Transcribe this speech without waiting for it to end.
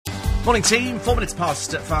Morning team, 4 minutes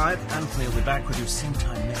past 5. Anthony will be back with you same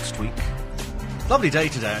time next week. Lovely day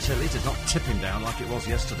today, actually. At least it's not tipping down like it was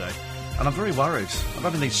yesterday. And I'm very worried. I'm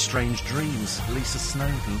having these strange dreams. Lisa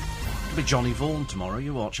Snowdon. It'll be Johnny Vaughan tomorrow,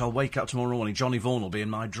 you watch. I'll wake up tomorrow morning, Johnny Vaughan will be in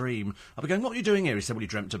my dream. I'll be going, what are you doing here? He said, well, you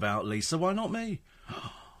dreamt about Lisa, why not me?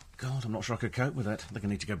 God, I'm not sure I could cope with it. I think I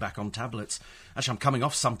need to go back on tablets. Actually, I'm coming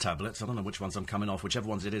off some tablets. I don't know which ones I'm coming off. Whichever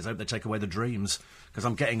ones it is, I hope they take away the dreams. Because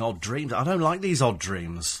I'm getting odd dreams. I don't like these odd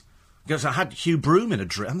dreams. Because I had Hugh Broome in a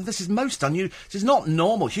dream. I mean, this is most unusual. This is not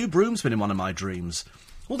normal. Hugh Broome's been in one of my dreams.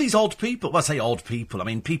 All these odd people, well, I say odd people, I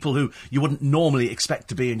mean people who you wouldn't normally expect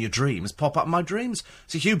to be in your dreams pop up in my dreams.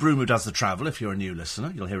 So Hugh Broome, who does the travel, if you're a new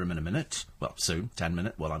listener, you'll hear him in a minute. Well, soon, 10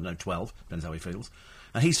 minutes, well, I don't know, 12, depends how he feels.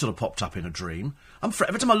 And he sort of popped up in a dream.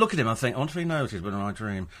 Every time I look at him, I think, I wonder if he knows he's been in my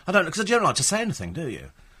dream. I don't know, because I don't like to say anything, do you?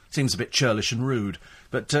 Seems a bit churlish and rude.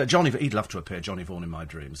 But Johnny, he'd love to appear, Johnny Vaughan, in my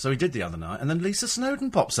dreams. So he did the other night, and then Lisa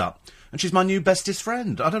Snowdon pops up. And she's my new bestest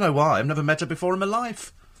friend. I don't know why, I've never met her before in my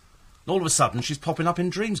life. And all of a sudden, she's popping up in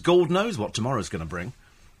dreams. Gould knows what tomorrow's going to bring.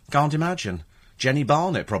 Can't imagine. Jenny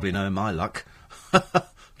Barnett, probably knowing my luck.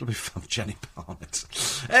 It'll be fun, Jenny Barnett.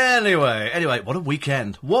 Anyway, what a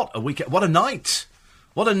weekend. What a weekend. What a night.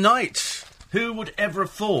 What a night. Who would ever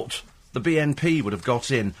have thought the BNP would have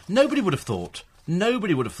got in? Nobody would have thought.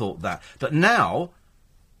 Nobody would have thought that. But now,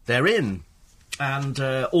 they're in. And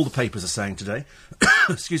all the papers are saying today,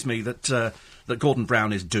 excuse me, that Gordon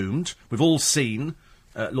Brown is doomed. We've all seen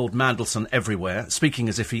Lord Mandelson everywhere, speaking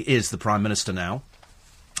as if he is the Prime Minister now.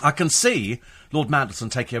 I can see Lord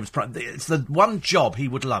Mandelson taking over as Prime... It's the one job he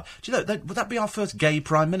would love. Do you know, would that be our first gay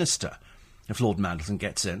Prime Minister, if Lord Mandelson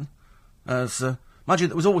gets in? Mind you,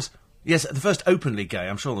 there was always... Yes, the first openly gay.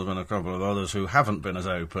 I'm sure there's been a couple of others who haven't been as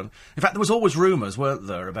open. In fact, there was always rumours, weren't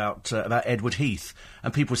there, about Edward Heath,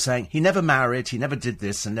 and people were saying he never married, he never did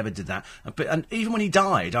this and never did that. And even when he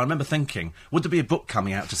died, I remember thinking, would there be a book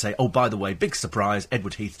coming out to say, oh, by the way, big surprise,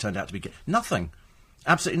 Edward Heath turned out to be gay? Nothing.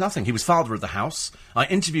 Absolutely nothing. He was father of the house. I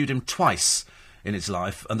interviewed him twice in his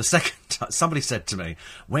life, and the second time, somebody said to me,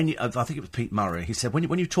 I think it was Pete Murray, he said,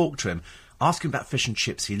 when you talk to him, ask him about fish and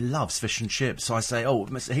chips. He loves fish and chips. So I say, oh,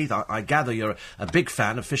 Mr. Heath, I gather you're a big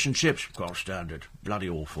fan of fish and chips. Gosh, standard. Bloody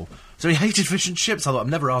awful. So he hated fish and chips. I thought, I'm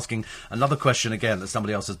never asking another question again that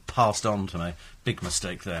somebody else has passed on to me. Big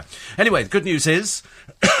mistake there. Anyway, the good news is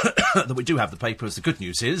that we do have the papers. The good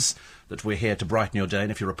news is that we're here to brighten your day. And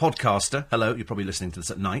if you're a podcaster, hello, you're probably listening to this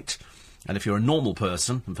at night. And if you're a normal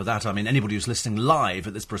person, and for that I mean anybody who's listening live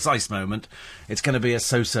at this precise moment, it's going to be a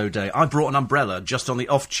so-so day. I brought an umbrella just on the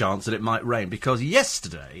off chance that it might rain, because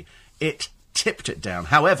yesterday it tipped it down.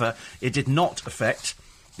 However, it did not affect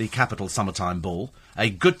the Capital Summertime Ball.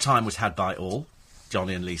 A good time was had by all,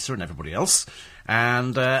 Johnny and Lisa and everybody else,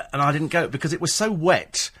 and I didn't go because it was so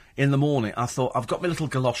wet in the morning. I thought, I've got my little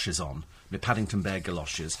galoshes on, my Paddington Bear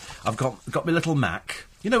galoshes. I've got my little Mac.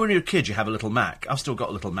 You know, when you're a kid, you have a little Mac. I've still got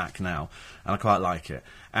a little Mac now, and I quite like it.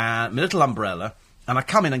 And my little umbrella, and I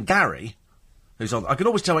come in, and Gary, who's on... I can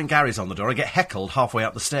always tell when Gary's on the door. I get heckled halfway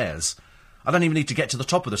up the stairs. I don't even need to get to the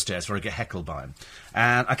top of the stairs before I get heckled by him.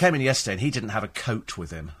 And I came in yesterday, and he didn't have a coat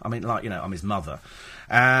with him. I mean, like, you know, I'm his mother.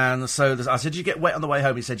 And so I said, did you get wet on the way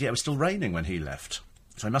home? He said, yeah, it was still raining when he left.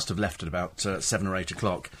 So he must have left at about 7 or 8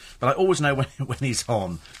 o'clock. But I always know when he's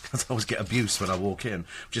on, because I always get abuse when I walk in,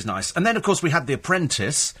 which is nice. And then, of course, we had The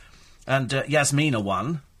Apprentice, and Yasmina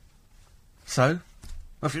won. So,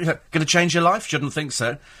 going to change your life? Shouldn't think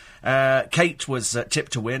so. Kate was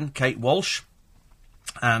tipped to win, Kate Walsh,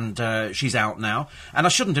 and she's out now. And I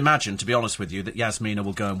shouldn't imagine, to be honest with you, that Yasmina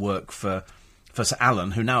will go and work for Sir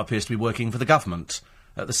Alan, who now appears to be working for the government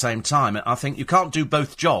at the same time. I think you can't do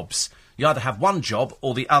both jobs. You either have one job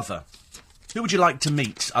or the other. Who would you like to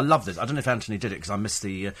meet? I love this. I don't know if Anthony did it, because I missed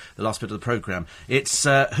the last bit of the programme. It's,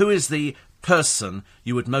 who is the person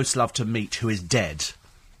you would most love to meet who is dead?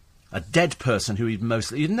 A dead person who you'd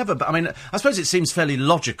most... You'd never... I mean, I suppose it seems fairly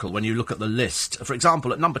logical when you look at the list. For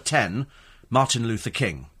example, at number 10, Martin Luther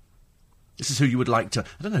King. This is who you would like to...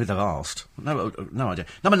 I don't know who they've asked. No idea.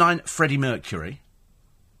 Number 9, Freddie Mercury.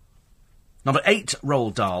 Number 8,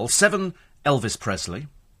 Roald Dahl. 7, Elvis Presley.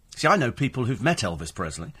 See, I know people who've met Elvis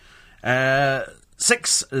Presley.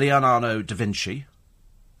 6, Leonardo da Vinci.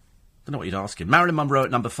 Don't know what you'd ask him. Marilyn Monroe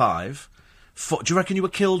at number 5. 4, do you reckon you were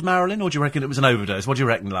killed, Marilyn, or do you reckon it was an overdose? What do you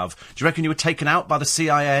reckon, love? Do you reckon you were taken out by the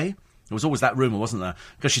CIA? There was always that rumour, wasn't there?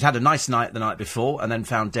 Because she'd had a nice night the night before and then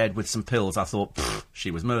found dead with some pills. I thought,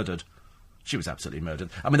 she was murdered. She was absolutely murdered.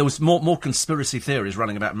 I mean, there was more conspiracy theories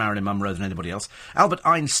running about Marilyn Monroe than anybody else. Albert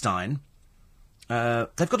Einstein.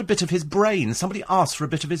 they've got a bit of his brain. Somebody asked for a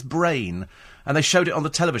bit of his brain, and they showed it on the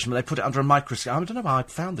television, but they put it under a microscope. I don't know how I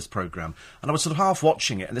found this programme. And I was sort of half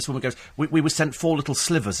watching it, and this woman goes, we were sent 4 little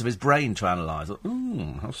slivers of his brain to analyse.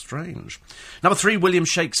 How strange. Number 3, William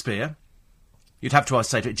Shakespeare. You'd have to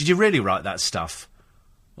say to it, did you really write that stuff?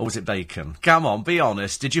 Or was it Bacon? Come on, be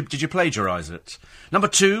honest. Did you plagiarise it? Number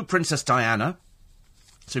 2, Princess Diana.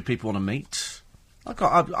 2 people want to meet.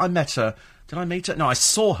 I met her. Did I meet her? No, I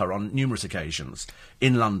saw her on numerous occasions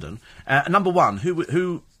in London. Number 1, who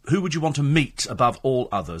would you want to meet above all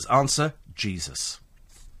others? Answer, Jesus.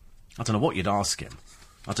 I don't know what you'd ask him.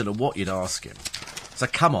 So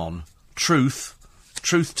come on, truth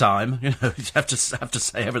time. You know, you have to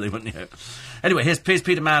say everything, wouldn't you? Anyway, here's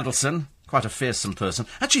Peter Mandelson, quite a fearsome person.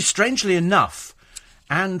 Actually, strangely enough,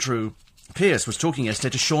 Andrew Pearce was talking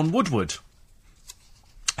yesterday to Sean Woodward,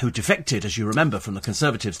 who defected, as you remember, from the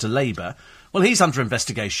Conservatives to Labour. Well, he's under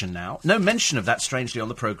investigation now. No mention of that, strangely, on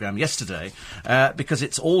the programme yesterday, because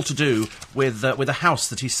it's all to do with a house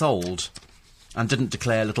that he sold and didn't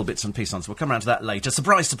declare little bits and pieces on. So we'll come around to that later.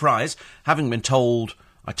 Surprise, surprise, having been told,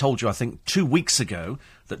 I told you, I think, 2 weeks ago,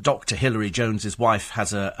 that Dr. Hilary Jones's wife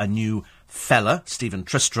has a new fella, Stephen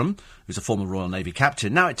Tristram, who's a former Royal Navy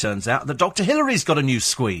captain. Now it turns out that Dr. Hilary's got a new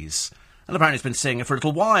squeeze. And apparently he's been seeing her for a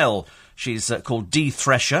little while. She's called Dee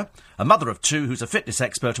Thresher, a mother of 2 who's a fitness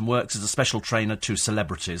expert and works as a special trainer to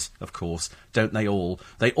celebrities, of course. Don't they all?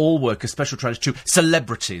 They all work as special trainers to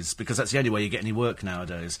celebrities, because that's the only way you get any work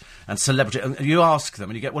nowadays. And and you ask them,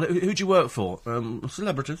 and you get, well, who do you work for?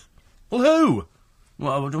 Celebrities. Well, who?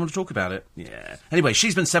 Well, I don't want to talk about it. Yeah. Anyway,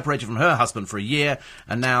 she's been separated from her husband for a year,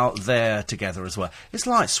 and now they're together as well. It's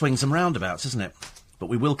like swings and roundabouts, isn't it? But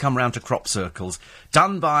we will come round to crop circles.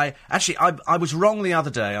 Done by... Actually, I was wrong the other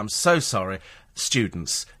day. I'm so sorry.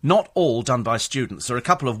 Students. Not all done by students. There are a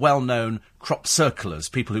couple of well-known crop circlers,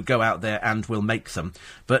 people who go out there and will make them.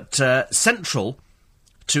 But central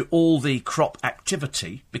to all the crop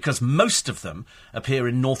activity, because most of them appear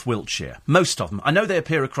in North Wiltshire. Most of them. I know they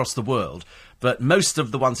appear across the world, but most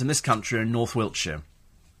of the ones in this country are in North Wiltshire.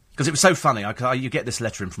 Because it was so funny. You get this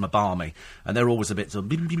letter in from a barmy, and they're always a bit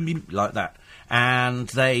sort of like that. And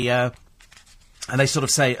they sort of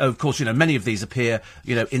say, oh, of course, you know, many of these appear,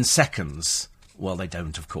 you know, in seconds. Well, they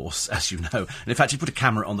don't, of course, as you know. And in fact, if you put a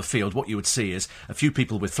camera on the field, what you would see is a few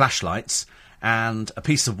people with flashlights and a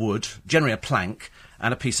piece of wood, generally a plank,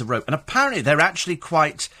 and a piece of rope. And apparently they're actually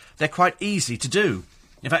quite easy to do.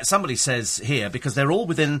 In fact, somebody says here, because they're all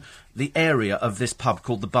within the area of this pub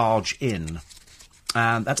called the Barge Inn.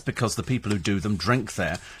 And that's because the people who do them drink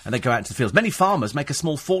there, and they go out into the fields. Many farmers make a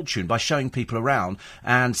small fortune by showing people around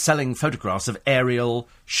and selling photographs of aerial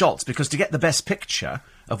shots, because to get the best picture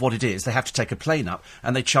of what it is, they have to take a plane up,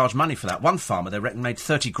 and they charge money for that. One farmer, they reckon, made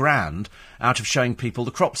 30 grand out of showing people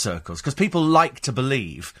the crop circles, because people like to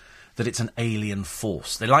believe that it's an alien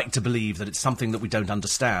force. They like to believe that it's something that we don't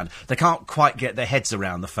understand. They can't quite get their heads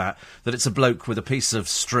around the fact that it's a bloke with a piece of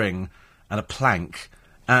string and a plank.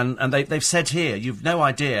 And they've said here, you've no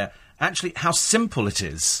idea, actually, how simple it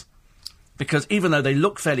is. Because even though they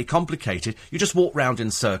look fairly complicated, you just walk round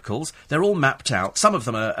in circles. They're all mapped out. Some of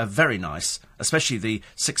them are very nice, especially the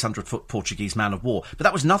 600-foot Portuguese man of war. But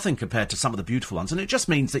that was nothing compared to some of the beautiful ones. And it just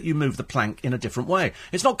means that you move the plank in a different way.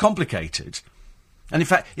 It's not complicated. And in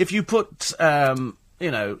fact, if you put,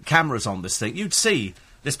 cameras on this thing, you'd see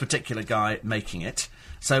this particular guy making it.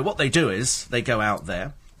 So what they do is they go out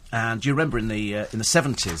there. And you remember in the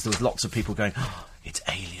 70s, there was lots of people going, oh, it's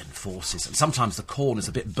alien forces. And sometimes the corn is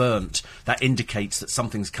a bit burnt. That indicates that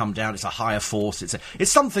something's come down. It's a higher force.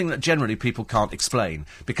 It's something that generally people can't explain,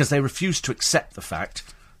 because they refuse to accept the fact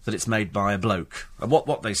that it's made by a bloke. And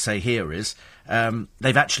what they say here is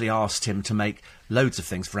they've actually asked him to make loads of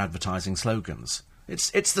things for advertising slogans.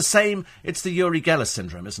 It's the same. It's the Uri Geller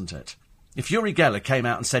syndrome, isn't it? If Uri Geller came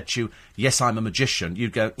out and said to you, yes, I'm a magician,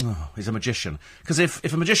 you'd go, oh, he's a magician. Because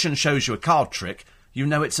if a magician shows you a card trick, you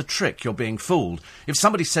know it's a trick, you're being fooled. If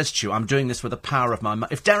somebody says to you, I'm doing this with the power of my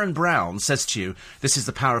mind... If Darren Brown says to you, this is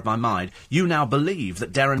the power of my mind, you now believe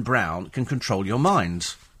that Darren Brown can control your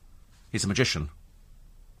mind. He's a magician.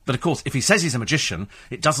 But, of course, if he says he's a magician,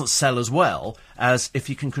 it doesn't sell as well as if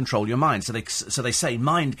he can control your mind. So they say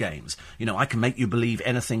mind games. You know, I can make you believe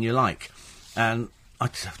anything you like. And...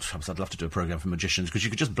 I'd love to do a programme for magicians, because you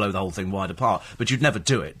could just blow the whole thing wide apart, but you'd never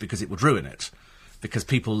do it because it would ruin it, because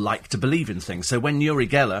people like to believe in things. So when Uri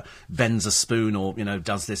Geller bends a spoon, or, you know,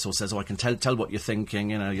 does this, or says, oh, I can tell what you're thinking,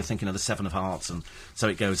 you know, you're thinking of the Seven of Hearts, and so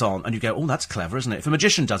it goes on, and you go, oh, that's clever, isn't it? If a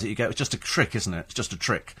magician does it, you go, it's just a trick, isn't it? It's just a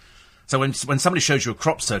trick. So when somebody shows you a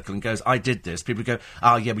crop circle and goes, I did this, people go,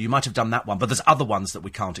 oh, yeah, well, you might have done that one, but there's other ones that we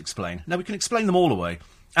can't explain. No, we can explain them all away.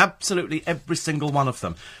 Absolutely every single one of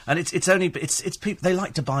them. And it's people, they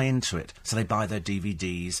like to buy into it. So they buy their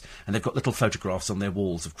DVDs, and they've got little photographs on their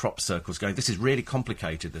walls of crop circles going, this is really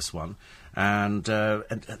complicated, this one. And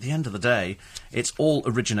at the end of the day, it's all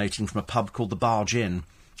originating from a pub called the Barge Inn.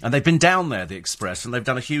 And they've been down there, the Express, and they've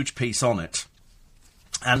done a huge piece on it.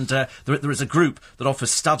 And there is a group that offers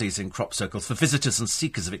studies in crop circles for visitors and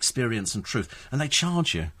seekers of experience and truth. And they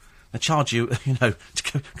charge you. They charge you,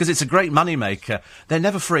 because it's a great moneymaker. They're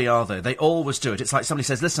never free, are they? They always do it. It's like somebody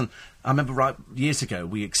says, listen, I remember years ago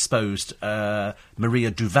we exposed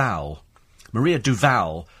Maria Duval. Maria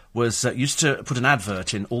Duval was used to put an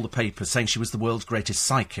advert in all the papers saying she was the world's greatest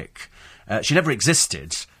psychic. She never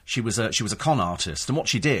existed. She was a con artist, and what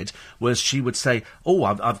she did was she would say, oh,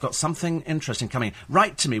 I've got something interesting coming.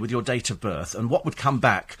 Write to me with your date of birth, and what would come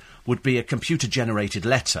back would be a computer-generated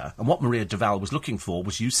letter, and what Maria Duval was looking for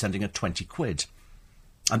was you sending her 20 quid.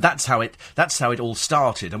 And that's how it all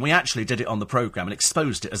started, and we actually did it on the programme and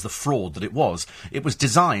exposed it as the fraud that it was. It was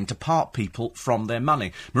designed to part people from their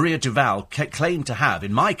money. Maria Duval claimed to have,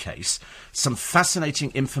 in my case, some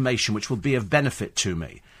fascinating information which will be of benefit to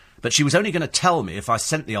me. But she was only going to tell me if I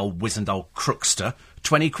sent the old wizened old crookster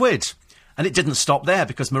 20 quid. And it didn't stop there,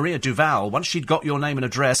 because Maria Duval, once she'd got your name and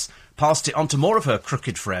address, passed it on to more of her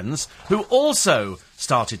crooked friends, who also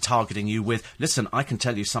started targeting you with, listen, I can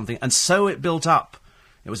tell you something. And so it built up.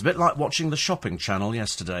 It was a bit like watching the Shopping Channel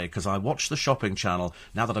yesterday, because I watched the Shopping Channel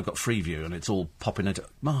now that I've got Freeview, and it's all popping into...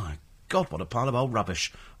 My God, what a pile of old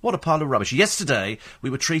rubbish. What a pile of rubbish. Yesterday, we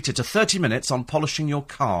were treated to 30 minutes on polishing your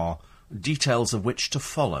car, details of which to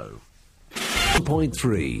follow.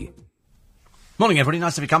 1.3. Morning, everybody.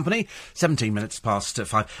 Nice to have your company. 17 minutes past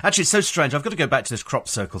 5. Actually, it's so strange. I've got to go back to this crop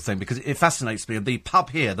circle thing because it fascinates me. The pub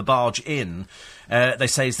here, the Barge Inn, they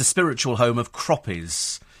say is the spiritual home of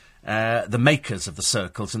croppies, the makers of the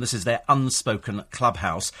circles, and this is their unspoken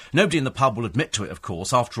clubhouse. Nobody in the pub will admit to it, of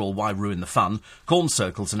course. After all, why ruin the fun? Corn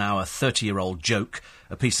circles are now a 30-year-old joke,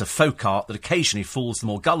 a piece of folk art that occasionally fools the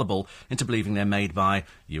more gullible into believing they're made by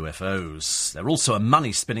UFOs. They're also a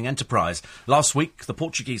money-spinning enterprise. Last week, the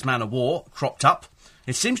Portuguese man of war cropped up.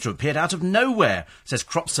 It seems to have appeared out of nowhere, says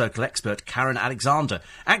crop circle expert Karen Alexander.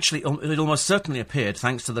 Actually, it almost certainly appeared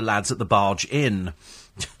thanks to the lads at the Barge Inn.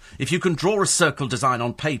 If you can draw a circle design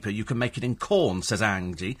on paper, you can make it in corn, says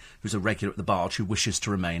Andy, who's a regular at the Barge who wishes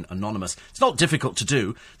to remain anonymous. It's not difficult to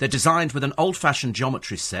do. They're designed with an old-fashioned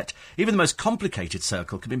geometry set. Even the most complicated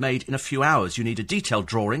circle can be made in a few hours. You need a detailed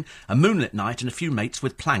drawing, a moonlit night, and a few mates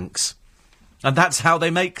with planks. And that's how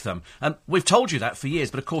they make them. And we've told you that for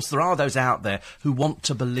years, but of course there are those out there who want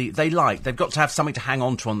to believe. They've got to have something to hang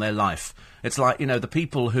on to on their life. It's like, the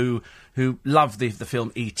people who love the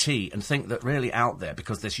film E.T. and think that really out there,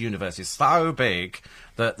 because this universe is so big,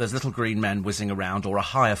 that there's little green men whizzing around, or a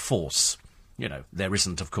higher force. There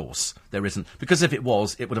isn't, of course. There isn't. Because if it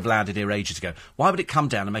was, it would have landed here ages ago. Why would it come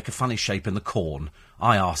down and make a funny shape in the corn?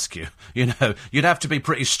 I ask you. You'd have to be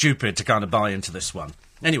pretty stupid to kind of buy into this one.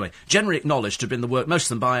 Anyway, generally acknowledged to have been the work, most of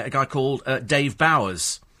them by a guy called Dave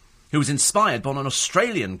Bowers, who was inspired by an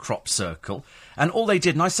Australian crop circle. And all they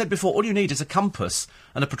did, and I said before, all you need is a compass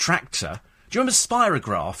and a protractor. Do you remember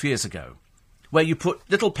Spirograph years ago? Where you put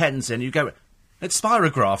little pens in, you go... It's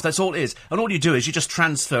Spirograph, that's all it is. And all you do is you just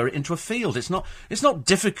transfer it into a field. It's not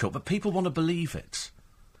difficult, but people want to believe it.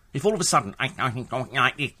 If all of a sudden, I've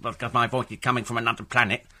got my voice coming from another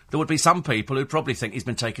planet, there would be some people who'd probably think he's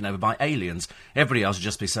been taken over by aliens. Everybody else would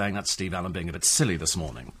just be saying, that's Steve Allen being a bit silly this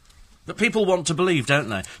morning. But people want to believe, don't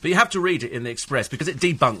they? But you have to read it in the Express, because it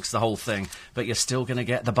debunks the whole thing. But you're still going to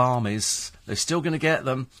get the barmies. They're still going to get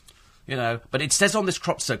them. But it says on this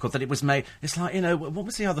crop circle that it was made... It's like, what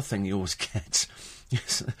was the other thing you always get?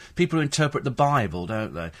 People who interpret the Bible,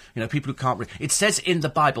 don't they? People who can't read... It says in the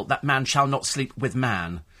Bible that man shall not sleep with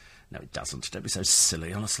man. No, it doesn't. Don't be so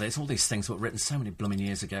silly, honestly. It's all these things that were written so many blooming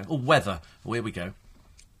years ago. Oh, weather. Oh, here we go.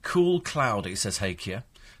 Cool, cloudy, says Hakia.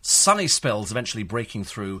 Sunny spells eventually breaking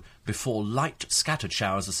through before light scattered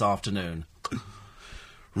showers this afternoon.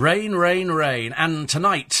 Rain, rain, rain. And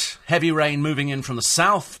tonight, heavy rain moving in from the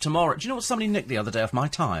south. Tomorrow... Do you know what somebody nicked the other day off my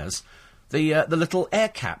tyres? The little air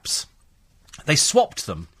caps. They swapped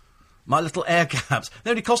them. My little air caps.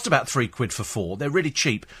 They only cost about £3 for 4. They're really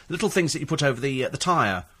cheap. The little things that you put over the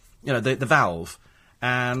tyre. The valve.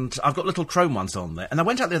 And I've got little chrome ones on there. And I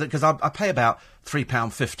went out there because I pay about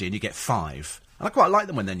 £3.50 and you get 5. And I quite like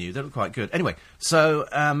them when they're new. They look quite good. Anyway, so...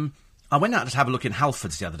 I went out to have a look in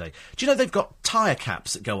Halfords the other day. Do you know they've got tyre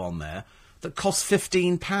caps that go on there that cost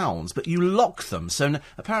 £15, but you lock them, so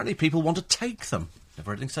apparently people want to take them.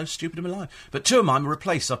 Never anything so stupid in my life. But 2 of mine were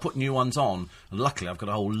replaced, so I put new ones on, and luckily I've got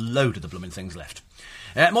a whole load of the blooming things left.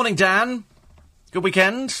 Morning, Dan. Good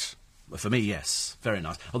weekend? Well, for me, yes. Very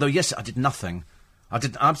nice. Although, yes, I did nothing. I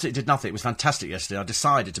absolutely did nothing. It was fantastic yesterday. I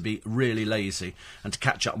decided to be really lazy and to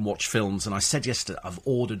catch up and watch films. And I said yesterday, I've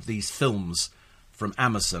ordered these films from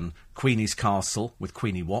Amazon. Queenie's Castle with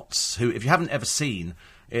Queenie Watts, who, if you haven't ever seen,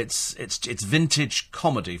 it's vintage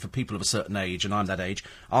comedy for people of a certain age, and I'm that age.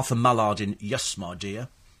 Arthur Mullard in Yes, My Dear.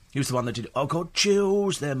 He was the one that did, I got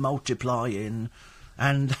chills, they're multiplying.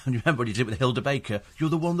 And you remember what he did with Hilda Baker? You're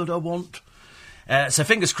the one that I want. So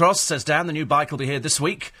fingers crossed, says Dan, the new bike will be here this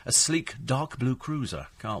week. A sleek, dark blue cruiser.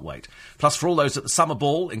 Can't wait. Plus, for all those at the summer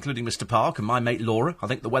ball, including Mr. Park and my mate Laura, I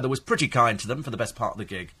think the weather was pretty kind to them for the best part of the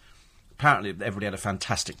gig. Apparently, everybody had a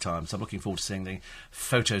fantastic time, so I'm looking forward to seeing the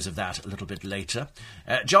photos of that a little bit later.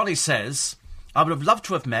 Johnny says, I would have loved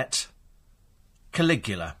to have met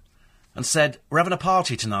Caligula and said, we're having a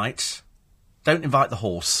party tonight. Don't invite the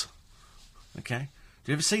horse. OK?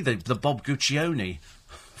 Do you ever see the Bob Guccione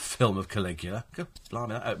film of Caligula? God,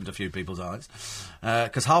 blimey, that opened a few people's eyes.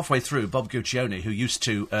 Because halfway through, Bob Guccione, who used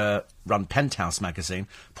to run Penthouse magazine,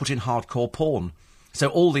 put in hardcore porn. So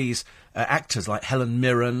all these actors like Helen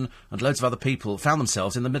Mirren and loads of other people found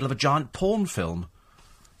themselves in the middle of a giant porn film.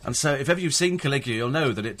 And so if ever you've seen Caligula, you'll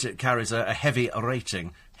know that it carries a heavy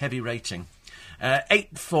rating. Heavy rating.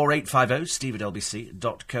 84850,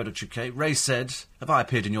 steve@lbc.co.uk. Ray said, have I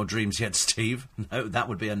appeared in your dreams yet, Steve? No, that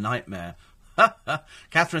would be a nightmare.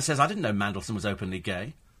 Catherine says, I didn't know Mandelson was openly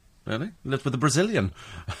gay. Really? Lived with a Brazilian.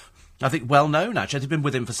 I think well known, actually. They've been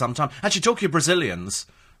with him for some time. Actually, talking of Brazilians,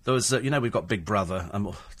 there was, we've got Big Brother,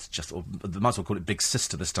 it's just, or might as well call it Big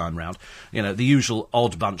Sister this time round. You know, the usual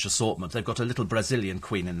odd bunch assortment. They've got a little Brazilian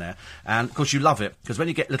queen in there. And, of course, you love it, because when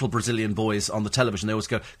you get little Brazilian boys on the television, they always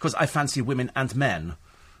go, because I fancy women and men.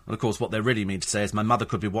 And, of course, what they really mean to say is, my mother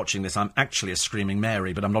could be watching this, I'm actually a screaming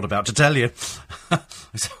Mary, but I'm not about to tell you. I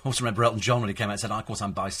also remember Elton John when he came out and said, of course,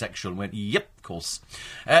 I'm bisexual, and went, yep, of course.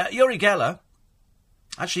 Uri Geller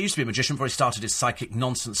actually used to be a magician before he started his psychic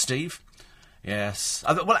nonsense, Steve. Yes.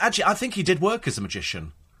 Well, actually, I think he did work as a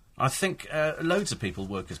magician. I think loads of people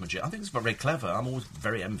work as magicians. I think it's very clever. I'm always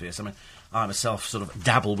very envious. I mean, I myself sort of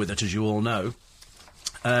dabble with it, as you all know.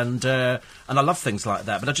 And I love things like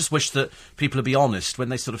that. But I just wish that people would be honest when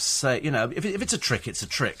they sort of say, if it's a trick, it's a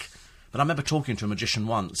trick. But I remember talking to a magician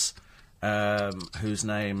once, whose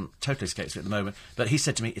name totally escapes me at the moment, but he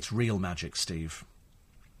said to me, it's real magic, Steve.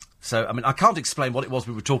 So, I mean, I can't explain what it was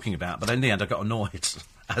we were talking about, but in the end I got annoyed,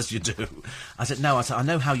 as you do. I said, I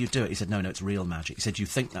know how you do it. He said, no, it's real magic. He said, you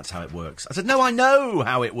think that's how it works. I said, no, I know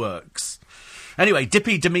how it works. Anyway,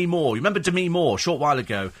 Dippy Demi Moore. You remember Demi Moore, a short while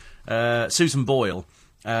ago? Susan Boyle.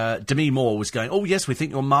 Demi Moore was going, oh, yes, we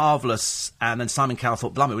think you're marvellous. And then Simon Cowell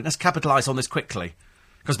thought, blimey, let's capitalise on this quickly.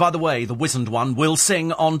 Because, by the way, the wizened one will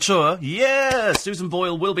sing on tour. Yeah, Susan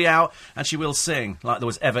Boyle will be out, and she will sing, like there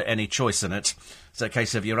was ever any choice in it. It's a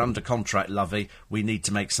case of, you're under contract, lovey, we need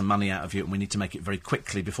to make some money out of you, and we need to make it very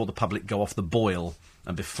quickly before the public go off the boil,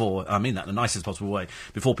 and before, I mean that in the nicest possible way,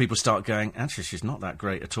 before people start going, actually, she's not that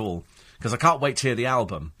great at all. Because I can't wait to hear the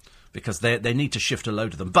album, because they need to shift a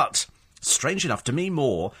load of them. But, strange enough, Demi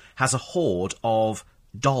Moore has a hoard of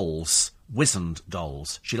dolls, wizened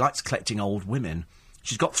dolls. She likes collecting old women.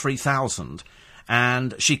 She's got 3,000,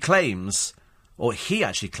 and she claims, or he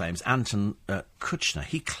actually claims, Anton Kutcher,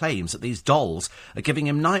 he claims that these dolls are giving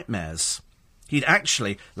him nightmares. He'd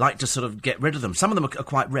actually like to sort of get rid of them. Some of them are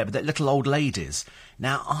quite rare, but they're little old ladies.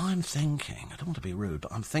 Now, I'm thinking, I don't want to be rude,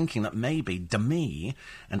 but I'm thinking that maybe Demi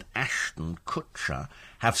and Ashton Kutcher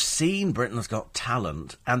have seen Britain's Got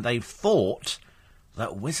Talent, and they've thought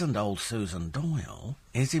that wizened old Susan Doyle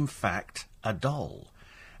is, in fact, a doll.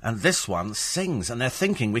 And this one sings, and they're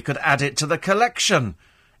thinking we could add it to the collection.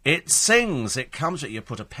 It sings, it comes at you,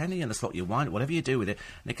 put a penny in the slot, you wind it, whatever you do with it,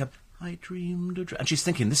 and it comes, I dreamed a dream. And she's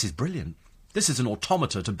thinking, this is brilliant. This is an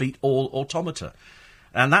automata to beat all automata.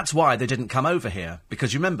 And that's why they didn't come over here,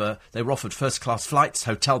 because you remember, they were offered first-class flights,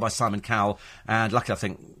 hotel by Simon Cowell, and luckily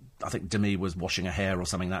I think Demi was washing her hair or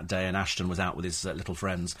something that day, and Ashton was out with his little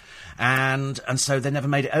friends. And so they never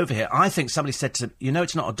made it over here. I think somebody said to them,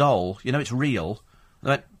 it's not a doll, it's real. They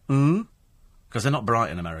went, because they're not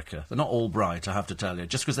bright in America. They're not all bright, I have to tell you.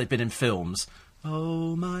 Just because they've been in films.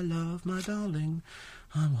 Oh, my love, my darling,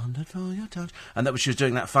 I wondered for your touch. And she was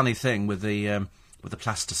doing that funny thing with the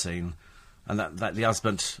plasticine. And that the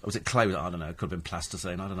husband, was it Chloe? I don't know, it could have been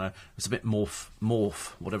plasticine, I don't know. It was a bit morph,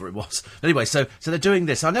 whatever it was. Anyway, so they're doing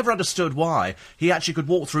this. I never understood why he actually could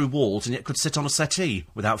walk through walls and yet could sit on a settee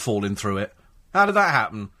without falling through it. How did that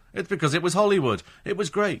happen? It's because it was Hollywood. It was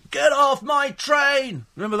great. Get off my train!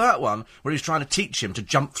 Remember that one? Where he was trying to teach him to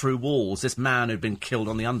jump through walls, this man who'd been killed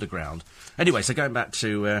on the underground. Anyway, so going back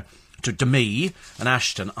to to me and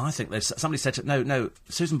Ashton. I think somebody said, no,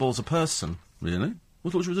 Susan Ball's a person. Really? I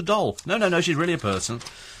thought she was a doll. No, she's really a person.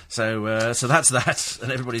 So that's that,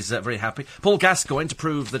 and everybody's very happy. Paul Gascoigne, to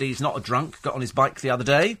prove that he's not a drunk, got on his bike the other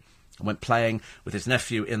day and went playing with his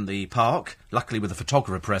nephew in the park, luckily with a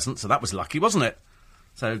photographer present, so that was lucky, wasn't it?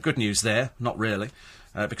 So good news there, not really,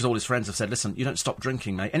 because all his friends have said, listen, you don't stop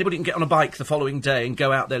drinking, mate. Anybody can get on a bike the following day and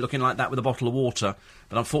go out there looking like that with a bottle of water,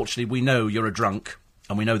 but unfortunately we know you're a drunk,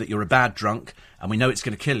 and we know that you're a bad drunk, and we know it's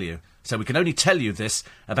going to kill you. So we can only tell you this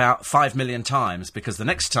about 5 million times, because the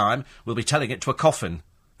next time we'll be telling it to a coffin,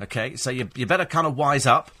 OK? So you better kind of wise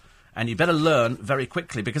up, and you better learn very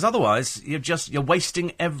quickly, because otherwise you're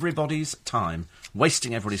wasting everybody's time.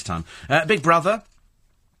 Wasting everybody's time. Big Brother,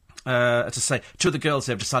 to say, two of the girls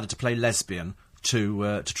have decided to play lesbian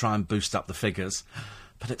to try and boost up the figures.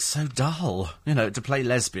 But it's so dull. You know, to play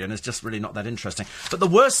lesbian is just really not that interesting. But the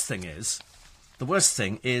worst thing is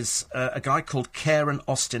a guy called Karen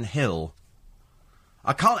Austin Hill.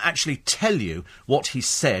 I can't actually tell you what he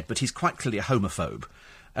said, but he's quite clearly a homophobe.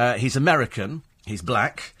 He's American, he's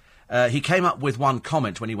black. He came up with one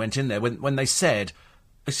comment when he went in there, when they said,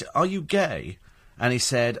 are you gay? And he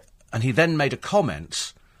said, and he then made a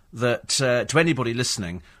comment that, to anybody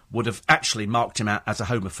listening, would have actually marked him out as a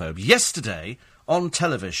homophobe. Yesterday, on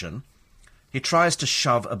television, he tries to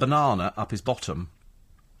shove a banana up his bottom.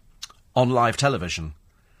 On live television.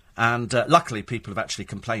 And luckily people have actually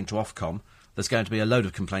complained to Ofcom. There's going to be a load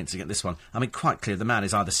of complaints against this one. I mean, quite clear, the man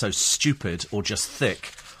is either so stupid or just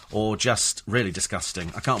thick or just really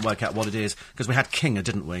disgusting. I can't work out what it is, because we had Kinga,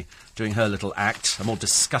 didn't we, doing her little act. A more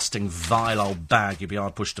disgusting, vile old bag you'd be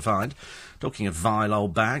hard-pushed to find. Talking of vile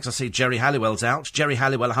old bags, I see Jerry Halliwell's out. Jerry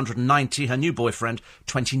Halliwell, 190, her new boyfriend,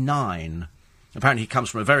 29. Apparently he comes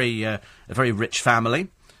from a very rich family.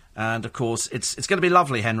 And, of course, it's going to be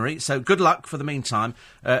lovely, Henry, so good luck for the meantime.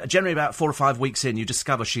 Generally about 4 or 5 weeks in, you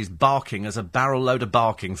discover she's barking as a barrel load of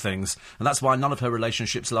barking things, and that's why none of her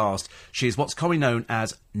relationships last. She's what's commonly known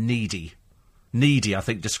as needy. Needy, I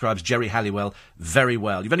think, describes Jerry Halliwell very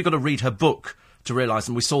well. You've only got to read her book to realise,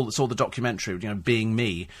 and we saw the documentary, Being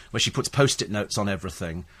Me, where she puts post-it notes on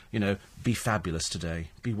everything. Be fabulous today.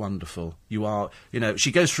 Be wonderful. You are,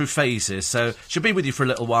 she goes through phases, so she'll be with you for a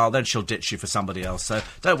little while, then she'll ditch you for somebody else, so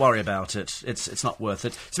don't worry about it. It's not worth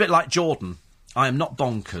it. It's a bit like Jordan. I am not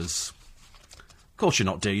bonkers. Of course you're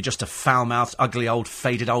not, dear. You're just a foul-mouthed, ugly, old,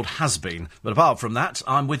 faded old has-been. But apart from that,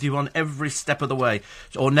 I'm with you on every step of the way.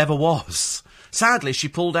 Or never was. Sadly, she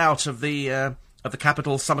pulled out of the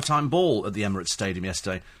Capital Summertime Ball at the Emirates Stadium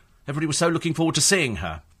yesterday. Everybody was so looking forward to seeing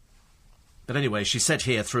her. But anyway, she said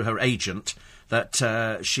here through her agent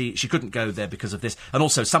that she couldn't go there because of this. And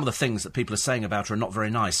also, some of the things that people are saying about her are not very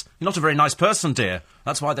nice. You're not a very nice person, dear.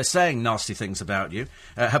 That's why they're saying nasty things about you.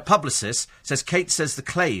 Her publicist says, Kate says the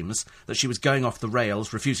claims that she was going off the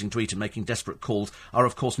rails, refusing to eat and making desperate calls, are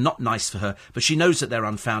of course not nice for her, but she knows that they're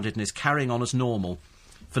unfounded and is carrying on as normal.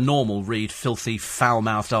 For normal, read filthy,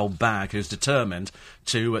 foul-mouthed old bag who's determined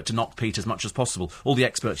to knock Pete as much as possible. All the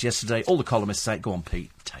experts yesterday, all the columnists say, go on,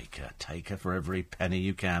 Pete, take her for every penny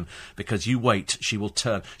you can, because you wait, she will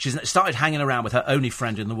turn. She's started hanging around with her only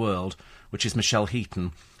friend in the world, which is Michelle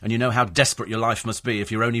Heaton, and you know how desperate your life must be if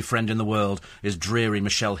your only friend in the world is dreary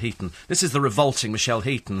Michelle Heaton. This is the revolting Michelle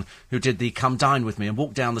Heaton who did the come dine with me and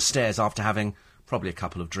walked down the stairs after having probably a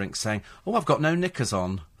couple of drinks, saying, oh, I've got no knickers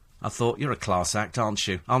on. I thought, you're a class act, aren't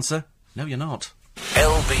you? Answer, no, you're not.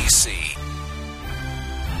 LBC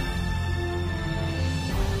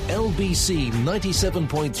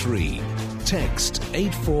 97.3. Text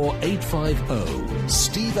 84850.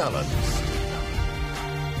 Steve Allen.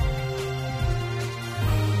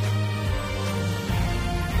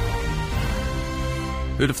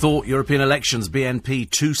 Who'd have thought European elections,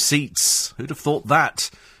 BNP, 2 seats? Who'd have thought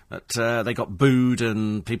that? But they got booed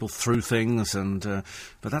and people threw things, but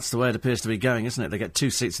that's the way it appears to be going, isn't it? They get 2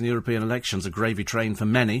 seats in the European elections, a gravy train for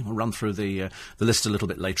many. We'll run through the list a little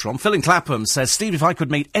bit later on. Phil in Clapham says, Steve, if I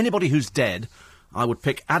could meet anybody who's dead, I would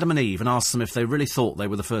pick Adam and Eve and ask them if they really thought they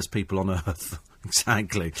were the first people on Earth.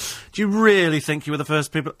 Exactly. Do you really think you were the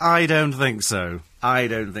first people? I don't think so. I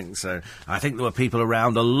think there were people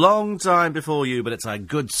around a long time before you, but it's a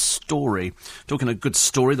good story. Talking of good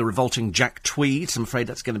story, the revolting Jack Tweed. I'm afraid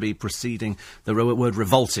that's going to be preceding the word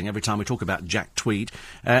revolting every time we talk about Jack Tweed.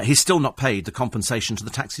 He's still not paid the compensation to the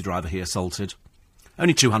taxi driver he assaulted.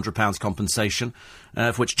 Only £200 compensation,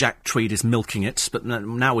 for which Jack Tweed is milking it, but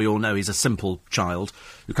now we all know he's a simple child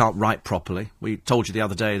who can't write properly. We told you the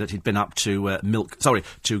other day that he'd been up to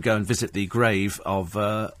to go and visit the grave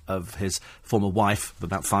of his former wife for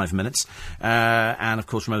about 5 minutes. And, of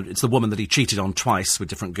course, remember, it's the woman that he cheated on twice with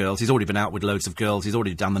different girls. He's already been out with loads of girls. He's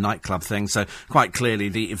already done the nightclub thing. So, quite clearly,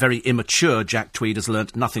 the very immature Jack Tweed has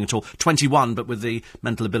learnt nothing at all. 21, but with the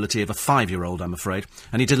mental ability of a 5-year-old, I'm afraid.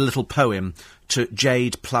 And he did a little poem to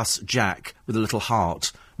Jade plus Jack with a little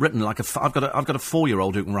heart, written like I've got a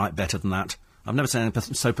 4-year-old who can write better than that. I've never seen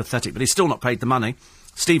anything so pathetic, but he's still not paid the money.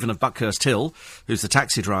 Stephen of Buckhurst Hill, who's the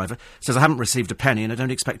taxi driver, says, I haven't received a penny and I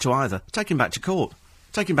don't expect to either. Take him back to court.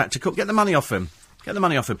 Take him back to court. Get the money off him. Get the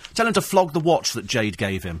money off him. Tell him to flog the watch that Jade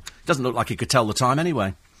gave him. Doesn't look like he could tell the time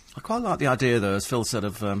anyway. I quite like the idea, though, as Phil said,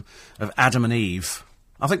 of Adam and Eve.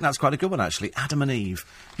 I think that's quite a good one, actually. Adam and Eve.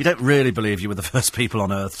 You don't really believe you were the first people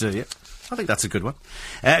on Earth, do you? I think that's a good one.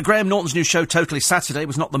 Graham Norton's new show, Totally Saturday,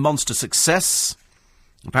 was not the monster success.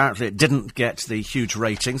 Apparently it didn't get the huge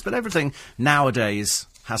ratings, but everything nowadays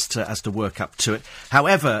has to work up to it.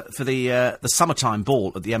 However, for the summertime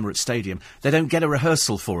ball at the Emirates Stadium, they don't get a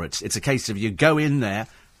rehearsal for it. It's a case of you go in there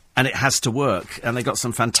and it has to work. And they got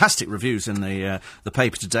some fantastic reviews in the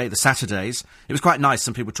paper today, the Saturdays. It was quite nice.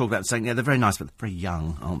 Some people talk about it saying, yeah, they're very nice, but they're very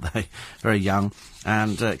young, aren't they? Very young.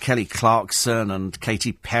 And Kelly Clarkson and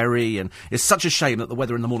Katy Perry. And it's such a shame that the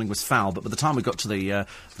weather in the morning was foul. But by the time we got to the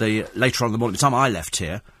later on in the morning, the time I left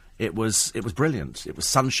here, it was brilliant. It was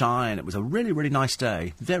sunshine. It was a really, really nice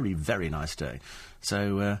day. Very, very nice day.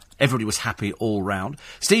 So everybody was happy all round.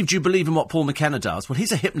 Steve, do you believe in what Paul McKenna does? Well,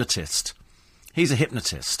 he's a hypnotist. He's a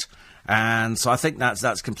hypnotist. And so I think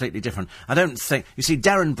that's completely different. I don't think... You see,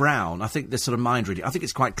 Darren Brown, I think this sort of mind reading, I think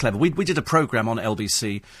it's quite clever. We did a programme on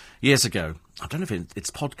LBC years ago. I don't know if it's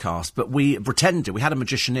podcast, but we pretended, we had a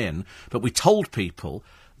magician in, but we told people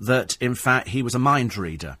that, in fact, he was a mind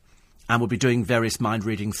reader and would be doing various mind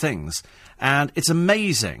reading things. And it's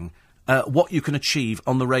amazing... what you can achieve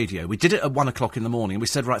on the radio. We did it at 1 o'clock in the morning, and we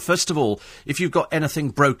said, right, first of all, if you've got anything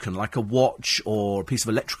broken, like a watch or a piece of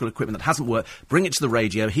electrical equipment that hasn't worked, bring it to the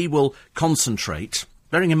radio. He will concentrate,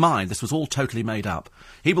 bearing in mind this was all totally made up,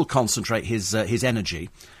 he will concentrate his energy,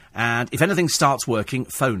 and if anything starts working,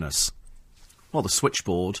 phone us. Well, the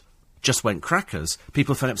switchboard just went crackers.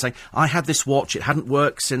 People phone up saying, I had this watch, it hadn't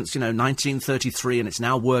worked since, 1933, and it's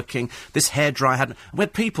now working. This hairdryer hadn't... We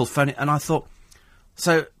had people phoning, and I thought...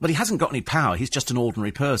 but he hasn't got any power, he's just an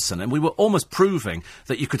ordinary person. And we were almost proving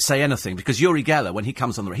that you could say anything, because Uri Geller, when he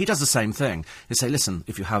comes on the radio, he does the same thing. He'll say, listen,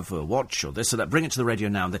 if you have a watch or this or that, bring it to the radio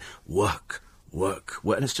now, and then work.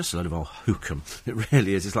 And it's just a load of old hookum. It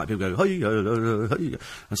really is. It's like people go, hey,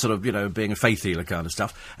 and sort of, being a faith healer kind of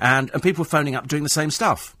stuff. And people phoning up doing the same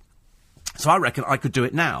stuff. So I reckon I could do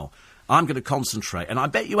it now. I'm going to concentrate, and I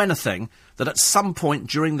bet you anything that at some point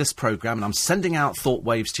during this programme, and I'm sending out thought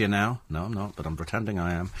waves to you now. No, I'm not, but I'm pretending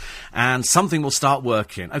I am. And something will start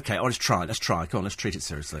working. OK, let's try. Come on, let's treat it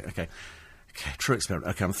seriously. OK, true experiment.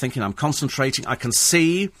 OK, I'm thinking, I'm concentrating. I can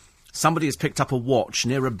see somebody has picked up a watch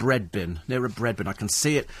near a bread bin. I can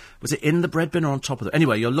see it. Was it in the bread bin or on top of it?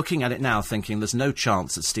 Anyway, you're looking at it now thinking there's no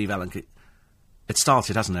chance that Steve Allen could... It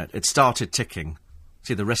started, hasn't it? It started ticking.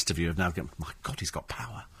 See, the rest of you have now gone, my God, he's got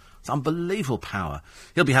power. It's unbelievable power.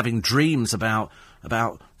 He'll be having dreams about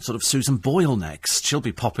sort of Susan Boyle next. She'll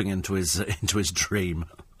be popping into his dream.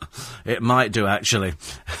 It might do, actually.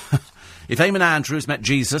 If Eamon Andrews met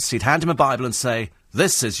Jesus, he'd hand him a Bible and say,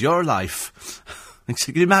 this is your life.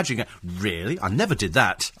 Can you imagine it? Really? I never did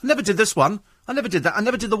that. I never did this one. I never did that. I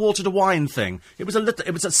never did the water to wine thing. It was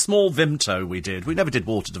a small Vimto we did. We never did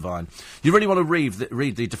water to wine. You really want to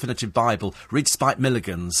read the definitive Bible, read Spike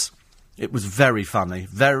Milligan's. It was very funny.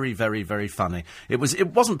 Very, very, very funny. It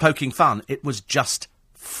wasn't poking fun. It was just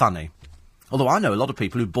funny. Although I know a lot of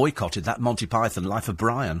people who boycotted that Monty Python Life of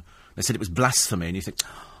Brian. They said it was blasphemy, and you think,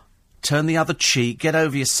 turn the other cheek, get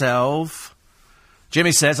over yourself.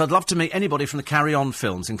 Jimmy says, I'd love to meet anybody from the Carry On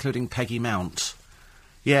films, including Peggy Mount.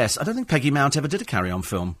 Yes, I don't think Peggy Mount ever did a Carry On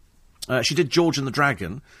film. She did George and the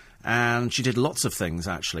Dragon, and she did lots of things,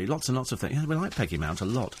 actually. Lots and lots of things. Yeah, we like Peggy Mount a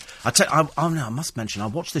lot. I must mention, I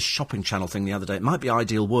watched this shopping channel thing the other day. It might be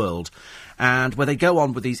Ideal World. And where they go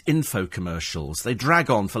on with these info commercials. They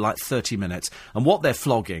drag on for like 30 minutes. And what they're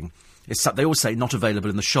flogging is they always say not available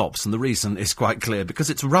in the shops. And the reason is quite clear. Because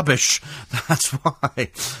it's rubbish. That's why.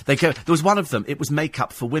 There was one of them. It was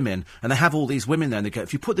makeup for women. And they have all these women there. And they go,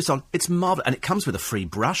 if you put this on, it's marvellous. And it comes with a free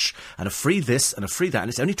brush and a free this and a free that. And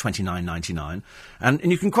it's only $29.99.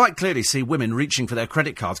 And you can quite clearly see women reaching for their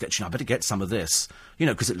credit cards, I better get some of this,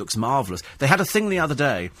 because it looks marvellous. They had a thing the other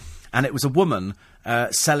day, and it was a woman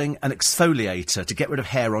selling an exfoliator to get rid of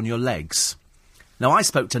hair on your legs. Now, I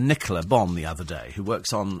spoke to Nicola Bond the other day, who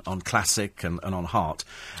works on Classic and on Heart,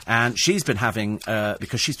 and she's been having,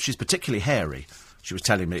 because she's particularly hairy, she was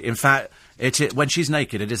telling me. In fact, when she's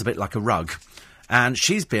naked, it is a bit like a rug. And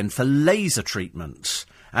she's been for laser treatment,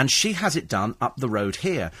 and she has it done up the road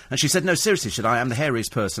here. And she said, no, seriously, she said, I am the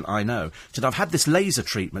hairiest person I know. She said, I've had this laser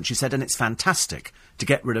treatment, she said, and it's fantastic to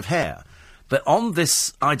get rid of hair. But on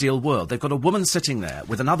this ideal world, they've got a woman sitting there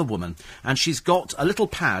with another woman, and she's got a little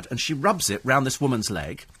pad, and she rubs it round this woman's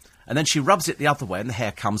leg, and then she rubs it the other way, and the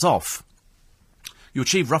hair comes off. You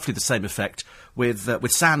achieve roughly the same effect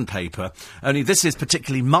with sandpaper, only this is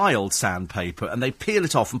particularly mild sandpaper, and they peel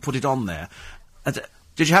it off and put it on there.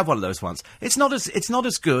 Did you have one of those once? It's not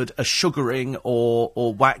as good as sugaring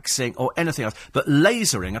or waxing or anything else, but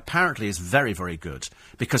lasering apparently is very, very good,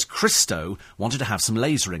 because Christo wanted to have some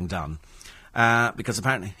lasering done. Because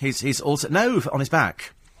apparently he's also... No, on his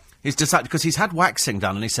back. He's decided... Because he's had waxing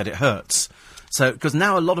done and he said it hurts. So, because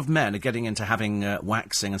now a lot of men are getting into having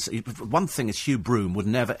waxing. And so, one thing is Hugh Broome would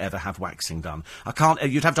never, ever have waxing done.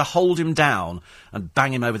 You'd have to hold him down and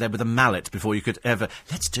bang him over there with a mallet before you could ever...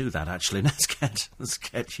 Let's do that, actually. Let's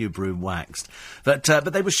get Hugh Broome waxed. But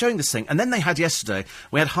they were showing this thing. And then they had yesterday...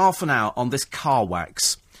 We had half an hour on this car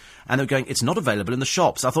wax. And they were going, it's not available in the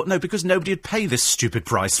shops. I thought, no, because nobody would pay this stupid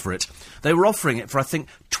price for it. They were offering it for, I think,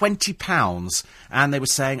 £20, and they were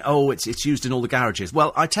saying, oh, it's used in all the garages.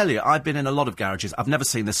 Well, I tell you, I've been in a lot of garages. I've never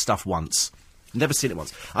seen this stuff once. Never seen it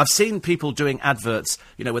once. I've seen people doing adverts,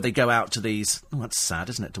 where they go out to these... Oh, that's sad,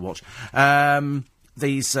 isn't it, to watch?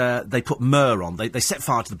 They put myrrh on. They set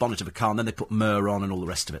fire to the bonnet of a car, and then they put myrrh on and all the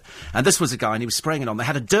rest of it. And this was a guy, and he was spraying it on. They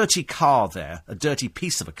had a dirty car there, a dirty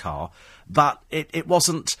piece of a car, but it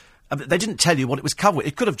wasn't... They didn't tell you what it was covered with.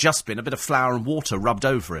 It could have just been a bit of flour and water rubbed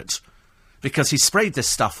over it. Because he sprayed this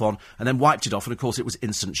stuff on and then wiped it off, and of course it was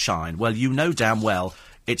instant shine. Well, you know damn well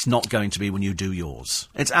it's not going to be when you do yours.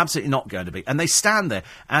 It's absolutely not going to be. And they stand there,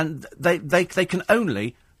 and they can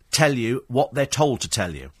only tell you what they're told to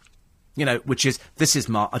tell you. Which is, this is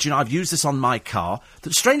I've used this on my car.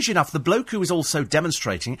 That, strangely enough, the bloke who was also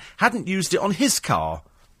demonstrating hadn't used it on his car.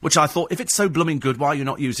 Which I thought, if it's so blooming good, why are you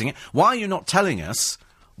not using it? Why are you not telling us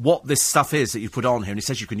what this stuff is that you put on here? And he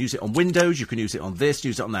says you can use it on windows, you can use it on this,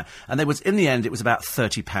 use it on that. And in the end, it was about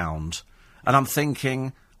 £30. And I'm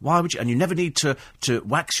thinking, why would you... And you never need to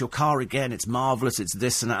wax your car again, it's marvellous, it's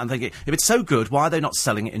this and that. I'm thinking, if it's so good, why are they not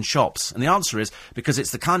selling it in shops? And the answer is, because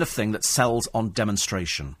it's the kind of thing that sells on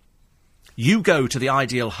demonstration. You go to the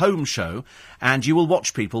Ideal Home Show, and you will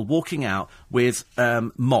watch people walking out with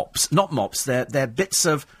mops. Not mops, they're bits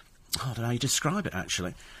of... I don't know how you describe it,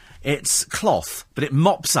 actually. It's cloth, but it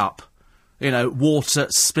mops up, water,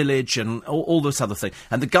 spillage, and all this other thing.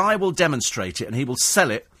 And the guy will demonstrate it, and he will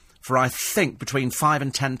sell it for, I think, between £5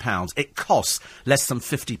 and £10. It costs less than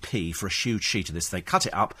 50p for a huge sheet of this. They cut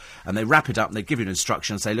it up, and they wrap it up, and they give you an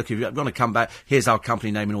instruction and say, look, if you want to come back, here's our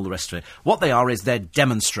company name and all the rest of it. What they are is they're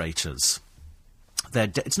demonstrators.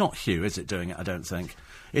 It's not Hugh, is it, doing it, I don't think.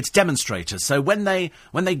 It's demonstrators. So when they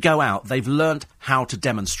go out, they've learnt how to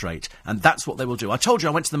demonstrate, and that's what they will do. I told you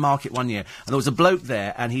I went to the market one year, and there was a bloke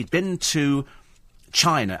there, and he'd been to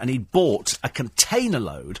China, and he'd bought a container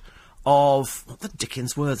load of... What the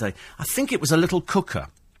dickens were they? I think it was a little cooker.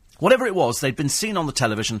 Whatever it was, they'd been seen on the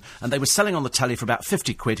television, and they were selling on the telly for about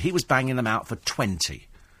 50 quid. He was banging them out for 20.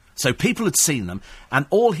 So people had seen them, and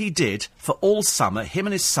all he did for all summer, him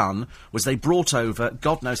and his son, was they brought over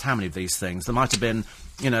God knows how many of these things. There might have been,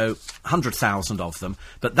 100,000 of them,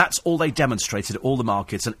 but that's all they demonstrated at all the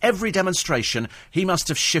markets. And every demonstration, he must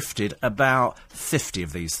have shifted about 50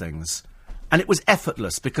 of these things. And it was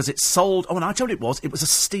effortless, because it sold... Oh, and I told you it was a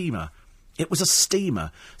steamer. It was a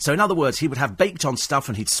steamer. So in other words, he would have baked-on stuff,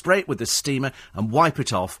 and he'd spray it with this steamer and wipe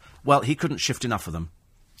it off. Well, he couldn't shift enough of them.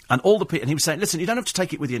 And and he was saying, listen, you don't have to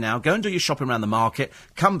take it with you now. Go and do your shopping around the market.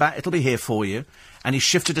 Come back, it'll be here for you. And he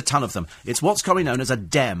shifted a ton of them. It's what's commonly known as a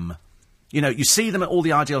dem. You see them at all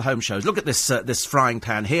the Ideal Home Shows. Look at this frying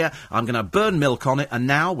pan here. I'm going to burn milk on it. And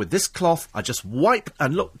now, with this cloth, I just wipe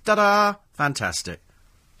and look, ta-da, fantastic.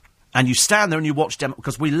 And you stand there and you watch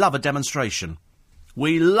because we love a demonstration.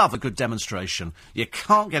 We love a good demonstration. You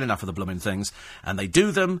can't get enough of the blooming things. And they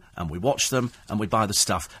do them, and we watch them, and we buy the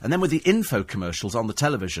stuff. And then with the info commercials on the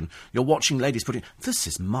television, you're watching ladies putting...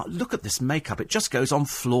 Look at this makeup. It just goes on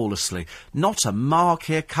flawlessly. Not a mark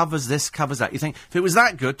here, covers this, covers that. You think, if it was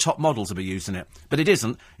that good, top models would be using it. But it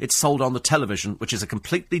isn't. It's sold on the television, which is a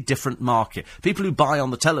completely different market. People who buy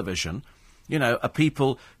on the television... are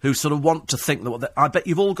people who sort of want to think that... I bet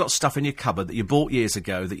you've all got stuff in your cupboard that you bought years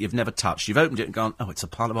ago that you've never touched. You've opened it and gone, oh, it's a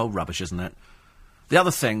pile of old rubbish, isn't it? The other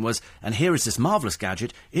thing was, and here is this marvellous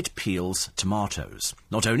gadget, it peels tomatoes.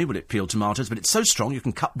 Not only will it peel tomatoes, but it's so strong you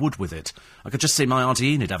can cut wood with it. I could just see my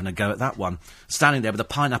Auntie Enid having a go at that one. Standing there with a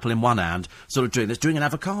pineapple in one hand, sort of doing an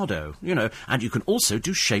avocado, you know. And you can also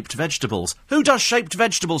do shaped vegetables. Who does shaped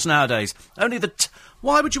vegetables nowadays? Only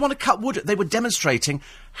why would you want to cut wood? They were demonstrating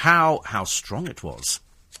how strong it was.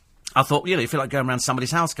 I thought, you feel like going around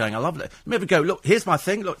somebody's house going, I love it. Let me have a go. Look, here's my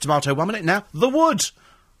thing. Look, tomato 1 minute now. The wood!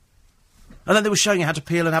 And then they were showing you how to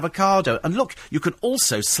peel an avocado. And look, you can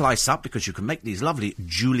also slice up, because you can make these lovely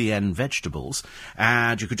julienne vegetables.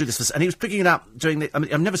 And you could do this. And he was picking it up,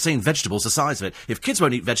 I've never seen vegetables the size of it. If kids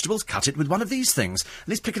won't eat vegetables, cut it with one of these things.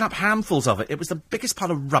 And he's picking up handfuls of it. It was the biggest pile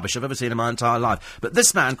of rubbish I've ever seen in my entire life. But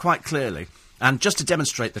this man, quite clearly, and just to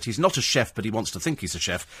demonstrate that he's not a chef, but he wants to think he's a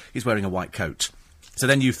chef, he's wearing a white coat. So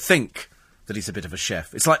then you think that he's a bit of a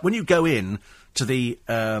chef. It's like when you go in to the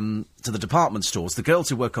department stores, the girls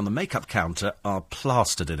who work on the makeup counter are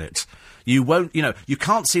plastered in it. You won't, you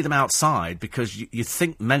can't see them outside because you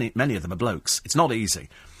think many of them are blokes. It's not easy.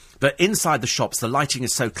 But inside the shops, the lighting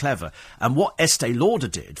is so clever. And what Estee Lauder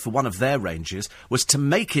did for one of their ranges was to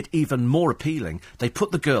make it even more appealing. They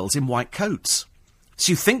put the girls in white coats.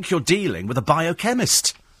 So you think you're dealing with a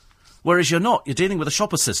biochemist. Whereas you're not. You're dealing with a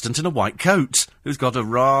shop assistant in a white coat who's got a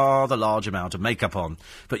rather large amount of makeup on.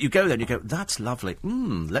 But you go there and you go, that's lovely.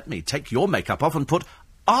 Let me take your makeup off and put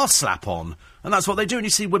our slap on. And that's what they do. And you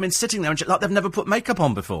see women sitting there and like they've never put makeup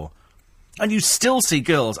on before. And you still see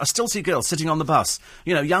girls. I still see girls sitting on the bus,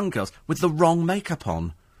 young girls, with the wrong makeup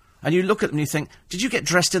on. And you look at them and you think, did you get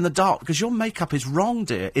dressed in the dark? Because your makeup is wrong,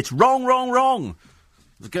 dear. It's wrong, wrong, wrong.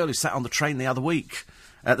 The girl who sat on the train the other week...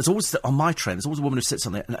 there's always, on my train, there's always a woman who sits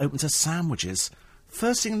on there and opens her sandwiches.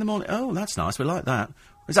 First thing in the morning. Oh, that's nice. We like that.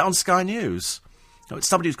 Is that on Sky News? Oh, it's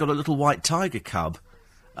somebody who's got a little white tiger cub.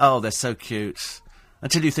 Oh, they're so cute.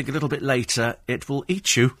 Until you think a little bit later, it will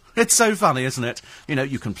eat you. It's so funny, isn't it?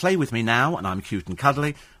 You can play with me now, and I'm cute and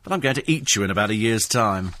cuddly, but I'm going to eat you in about a year's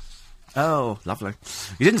time. Oh, lovely.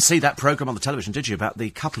 You didn't see that programme on the television, did you, about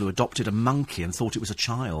the couple who adopted a monkey and thought it was a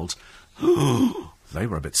child? They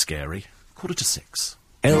were a bit scary. 5:45.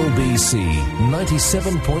 LBC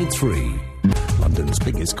 97.3, London's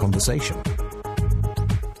biggest conversation.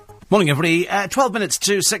 Morning, everybody. 12 minutes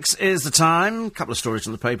to 6 is the time. A couple of stories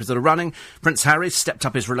from the papers that are running. Prince Harry stepped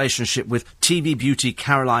up his relationship with TV beauty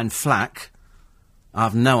Caroline Flack. I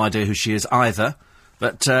have no idea who she is either.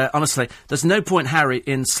 But, honestly, there's no point, Harry,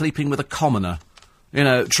 in sleeping with a commoner.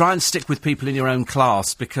 Try and stick with people in your own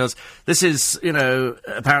class, because this is,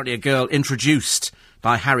 apparently a girl introduced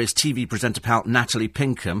by Harry's TV presenter pal Natalie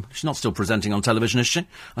Pinkham. She's not still presenting on television, is she?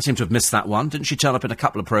 I seem to have missed that one. Didn't she turn up in a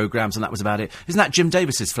couple of programmes and that was about it? Isn't that Jim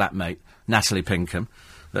Davis's flatmate, Natalie Pinkham?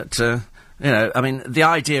 But, the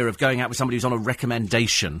idea of going out with somebody who's on a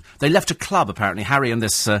recommendation. They left a club, apparently, Harry and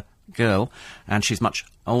this girl, and she's much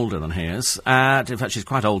older than he is. In fact, she's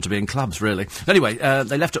quite old to be in clubs, really. Anyway,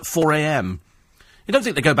 they left at 4 a.m. You don't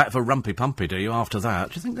think they go back for Rumpy Pumpy, do you, after that?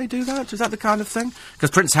 Do you think they do that? Is that the kind of thing?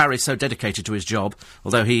 Because Prince Harry's so dedicated to his job,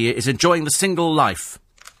 although he is enjoying the single life.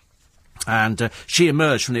 And she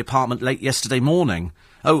emerged from the apartment late yesterday morning.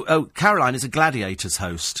 Oh, Caroline is a Gladiators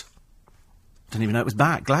host. Didn't even know it was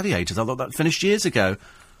back. Gladiators, I thought that finished years ago.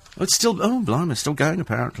 Oh, it's still... Oh, blimey, it's still going,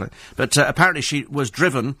 apparently. But apparently she was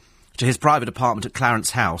driven to his private apartment at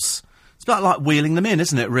Clarence House. It's about like wheeling them in,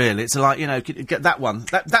 isn't it, really? It's like, get that one.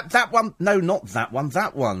 That one. No, not that one.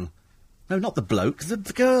 That one. No, not the bloke. The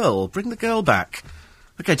girl. Bring the girl back.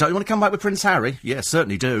 OK, don't you want to come back with Prince Harry? Yes,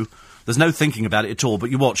 certainly do. There's no thinking about it at all,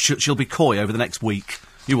 but you watch. She'll be coy over the next week.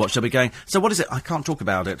 You watch. She'll be going, so what is it? I can't talk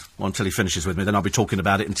about it. Well, until he finishes with me, then I'll be talking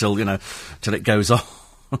about it until, till it goes off.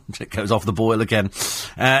 It goes off the boil again.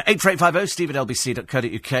 84850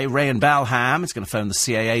 steve@lbc.co.uk. Ray and Balham is going to phone the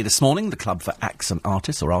CAA this morning, the Club for Acts and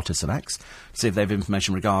Artists, or Artists and Acts, to see if they have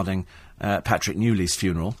information regarding Patrick Newley's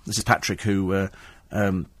funeral. This is Patrick who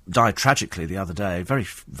died tragically the other day, very,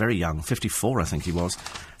 very young, 54 I think he was,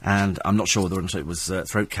 and I'm not sure whether or not it was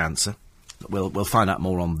throat cancer. We'll find out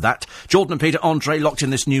more on that. Jordan and Peter Andre locked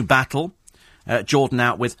in this new battle. Jordan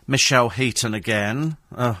out with Michelle Heaton again.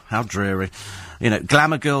 Oh, how dreary.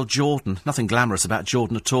 Glamour girl Jordan. Nothing glamorous about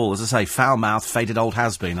Jordan at all. As I say, foul-mouthed, faded old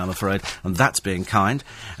has-been, I'm afraid. And that's being kind.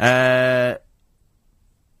 Yes.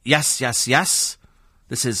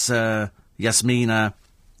 This is Yasmina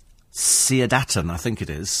Siadatan, I think it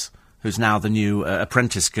is, who's now the new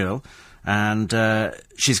apprentice girl. And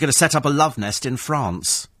she's going to set up a love nest in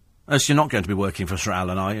France. Oh, so you're not going to be working for Sir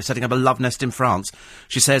Alan, are you? You're setting up a love nest in France.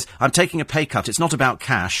 She says, I'm taking a pay cut. It's not about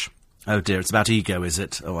cash. Oh, dear, it's about ego, is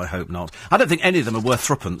it? Oh, I hope not. I don't think any of them are worth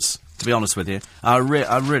threepence, to be honest with you. I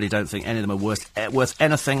really don't think any of them are worth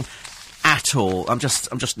anything at all. I'm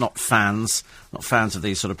just not fans of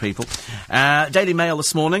these sort of people. Daily Mail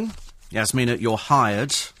this morning. Yasmina, you're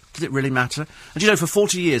hired. Does it really matter? And you know, for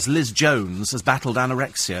 40 years, Liz Jones has battled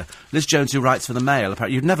anorexia. Liz Jones, who writes for the Mail,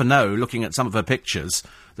 apparently, you'd never know, looking at some of her pictures,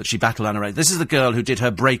 that she battled anorexia. This is the girl who did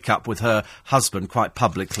her breakup with her husband quite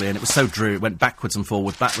publicly, and it was so dreary. It went backwards and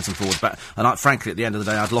forwards, and frankly, at the end of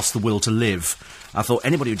the day, I'd lost the will to live. I thought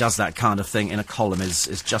anybody who does that kind of thing in a column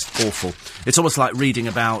is just awful. It's almost like reading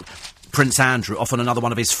about Prince Andrew off on another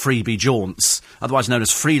one of his freebie jaunts, otherwise known as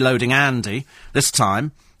Freeloading Andy. This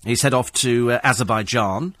time, he's head off to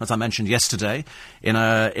Azerbaijan, as I mentioned yesterday, in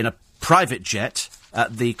a private jet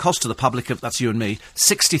at the cost to the public of, that's you and me,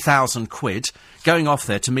 60,000 quid, going off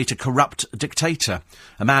there to meet a corrupt dictator,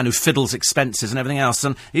 a man who fiddles expenses and everything else.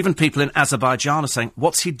 And even people in Azerbaijan are saying,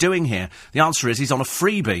 what's he doing here? The answer is he's on a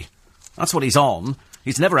freebie. That's what he's on.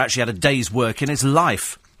 He's never actually had a day's work in his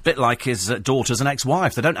life. Bit like his daughter's an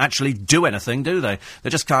ex-wife. They don't actually do anything, do they? They're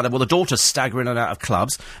just kind of, well, the daughter's staggering in and out of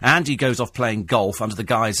clubs, and he goes off playing golf under the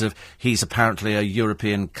guise of he's apparently a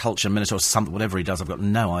European culture minister or something, whatever he does, I've got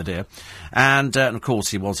no idea. And of course,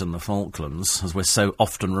 he was in the Falklands, as we're so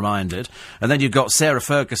often reminded. And then you've got Sarah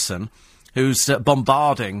Ferguson, who's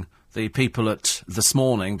bombarding the people at This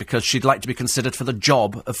Morning because she'd like to be considered for the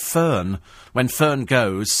job of Fern. When Fern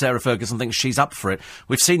goes, Sarah Ferguson thinks she's up for it.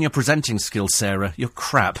 We've seen your presenting skills, Sarah. You're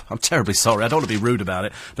crap. I'm terribly sorry. I don't want to be rude about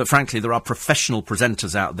it. But frankly, there are professional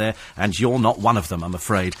presenters out there, and you're not one of them, I'm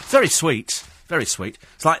afraid. Very sweet. Very sweet.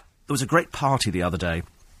 It's like there was a great party the other day,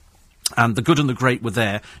 and the good and the great were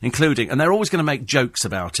there, including, and they're always going to make jokes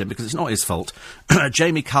about him because it's not his fault,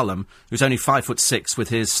 Jamie Cullum, who's only 5'6", with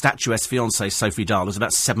his statuesque fiancée Sophie Dahl, who's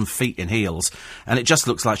about 7 feet in heels, and it just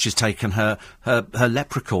looks like she's taken her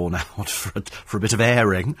leprechaun out for a bit of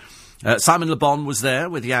airing. Simon Le Bon was there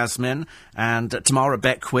with Yasmin, and Tamara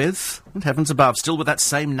Beckwith, and heavens above, still with that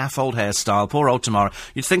same naff old hairstyle. Poor old Tamara.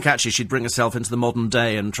 You'd think, actually, she'd bring herself into the modern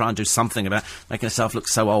day and try and do something about making herself look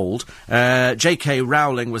so old. J.K.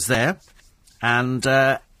 Rowling was there, and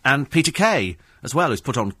Peter Kay as well, who's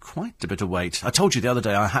put on quite a bit of weight. I told you the other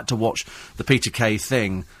day I had to watch the Peter Kay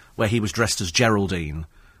thing where he was dressed as Geraldine,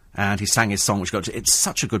 and he sang his song, which got to... It's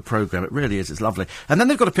such a good programme, it really is, it's lovely. And then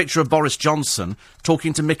they've got a picture of Boris Johnson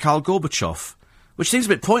talking to Mikhail Gorbachev, which seems a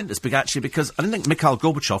bit pointless, actually, because I don't think Mikhail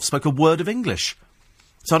Gorbachev spoke a word of English.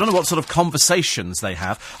 So I don't know what sort of conversations they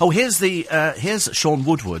have. Oh, here's Sean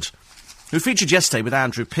Woodward, who featured yesterday with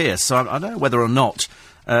Andrew Pearce, so I don't know whether or not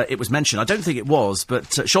it was mentioned. I don't think it was,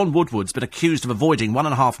 but Sean Woodward's been accused of avoiding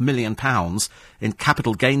 £1.5 million in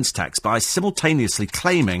capital gains tax by simultaneously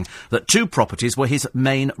claiming that 2 properties were his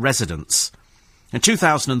main residence. In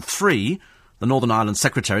 2003, the Northern Ireland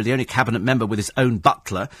Secretary, the only cabinet member with his own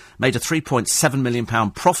butler, made a £3.7 million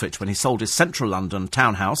profit when he sold his central London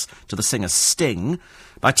townhouse to the singer Sting.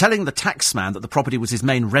 By telling the taxman that the property was his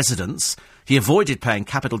main residence, he avoided paying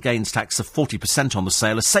capital gains tax of 40% on the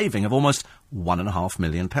sale, a saving of almost £1.5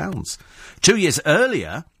 million. 2 years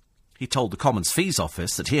earlier, he told the Commons Fees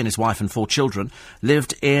Office that he and his wife and 4 children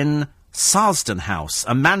lived in Sarsden House,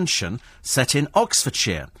 a mansion set in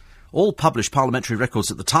Oxfordshire. All published parliamentary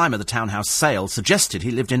records at the time of the townhouse sale suggested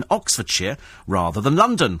he lived in Oxfordshire rather than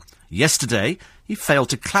London. Yesterday, he failed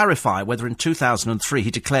to clarify whether in 2003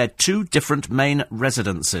 he declared 2 different main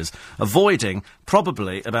residences, avoiding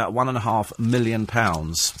probably about £1.5 million.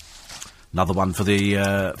 Another one for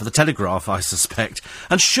the Telegraph, I suspect.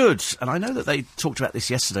 And I know that they talked about this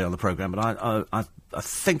yesterday on the programme, but I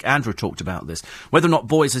think Andrew talked about this, whether or not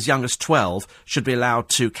boys as young as 12 should be allowed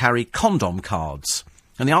to carry condom cards.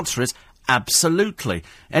 And the answer is absolutely.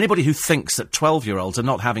 Anybody who thinks that 12-year-olds are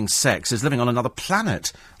not having sex is living on another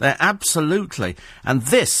planet. They're absolutely. And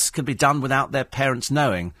this can be done without their parents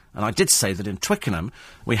knowing. And I did say that in Twickenham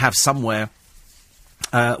we have somewhere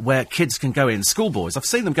where kids can go in, schoolboys. I've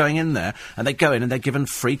seen them going in there, and they go in and they're given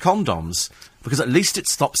free condoms, because at least it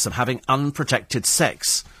stops them having unprotected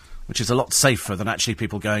sex, which is a lot safer than actually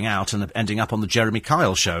people going out and ending up on the Jeremy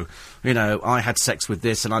Kyle show. You know, I had sex with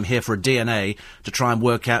this and I'm here for a DNA to try and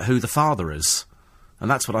work out who the father is. And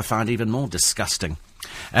that's what I find even more disgusting.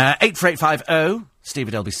 84850,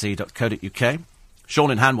 steve@lbc.co.uk.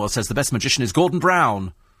 Sean in Hanwell says the best magician is Gordon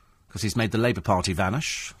Brown, because he's made the Labour Party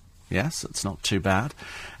vanish. Yes, it's not too bad.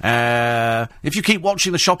 If you keep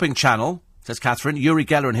watching the Shopping Channel, says Catherine, Uri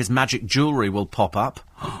Geller and his magic jewellery will pop up.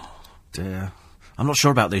 Oh, dear. I'm not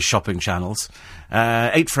sure about these shopping channels.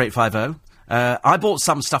 84850. I bought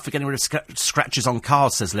some stuff for getting rid of scratches on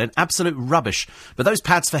cars, says Lynn. Absolute rubbish. But those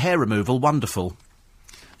pads for hair removal, wonderful.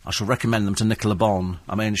 I shall recommend them to Nicola Bon.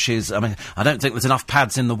 I don't think there's enough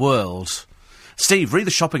pads in the world. Steve, read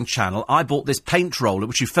the shopping channel. I bought this paint roller,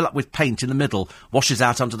 which you fill up with paint in the middle, washes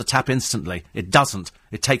out under the tap instantly. It doesn't.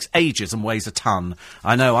 It takes ages and weighs a ton.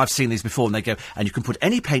 I know, I've seen these before, and they go, and you can put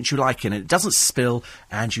any paint you like in it. It doesn't spill,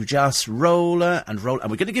 and you just roller and roll. And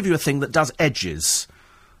we're going to give you a thing that does edges.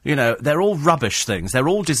 You know, they're all rubbish things. They're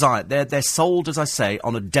all designed. They're sold, as I say,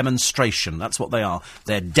 on a demonstration. That's what they are.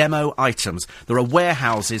 They're demo items. There are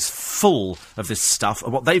warehouses full of this stuff,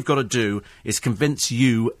 and what they've got to do is convince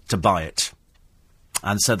you to buy it.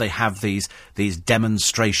 And so they have these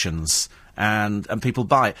demonstrations, and people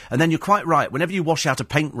buy it. And then you're quite right. Whenever you wash out a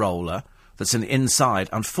paint roller that's in the inside,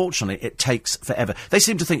 unfortunately, it takes forever. They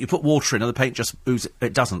seem to think you put water in and the paint just oozes.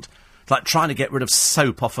 It doesn't. It's like trying to get rid of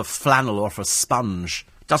soap off a flannel or off a sponge.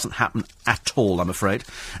 Doesn't happen at all, I'm afraid.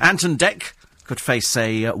 Anton Deck could face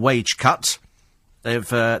a wage cut. They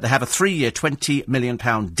have a 3-year, £20 million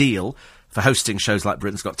deal for hosting shows like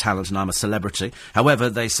Britain's Got Talent and I'm a Celebrity. However,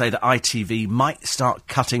 they say that ITV might start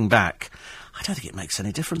cutting back. I don't think it makes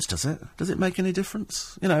any difference, does it? Does it make any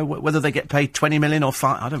difference? You know, whether they get paid 20 million or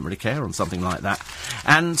 5, I don't really care on something like that.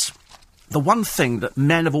 And the one thing that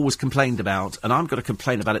men have always complained about, and I'm going to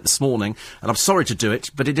complain about it this morning, and I'm sorry to do it,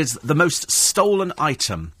 but it is the most stolen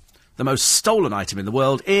item. The most stolen item in the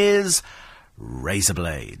world is razor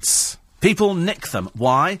blades. People nick them.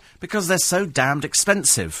 Why? Because they're so damned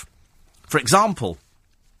expensive. For example,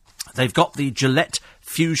 they've got the Gillette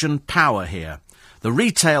Fusion Power here. The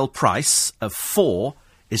retail price of 4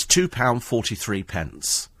 is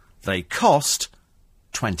 £2.43. They cost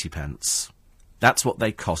 20p. That's what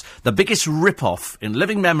they cost. The biggest rip-off in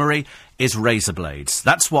living memory is razor blades.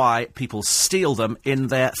 That's why people steal them in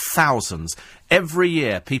their thousands. Every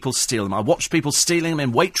year, people steal them. I watch people stealing them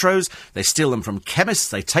in Waitrose. They steal them from chemists.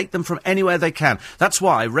 They take them from anywhere they can. That's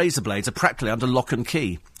why razor blades are practically under lock and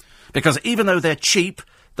key. Because even though they're cheap,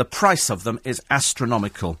 the price of them is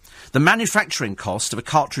astronomical. The manufacturing cost of a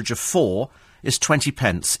cartridge of 4 is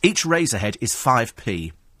 20p. Each razor head is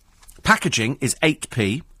 5p. Packaging is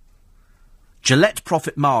 8p. Gillette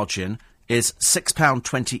profit margin is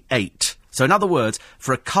 £6.28. So in other words,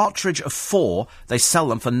 for a cartridge of 4, they sell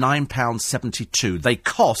them for £9.72. They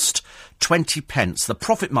cost 20p. The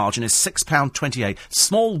profit margin is £6.28.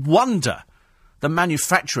 Small wonder the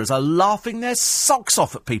manufacturers are laughing their socks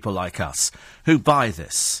off at people like us who buy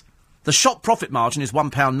this. The shop profit margin is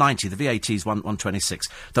 £1.90. The VAT is £1.26.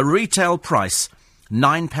 The retail price,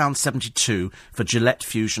 £9.72 for Gillette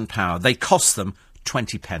Fusion Power. They cost them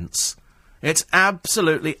 20p. It's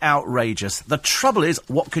absolutely outrageous. The trouble is,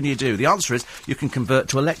 what can you do? The answer is you can convert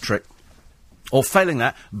to electric. Or failing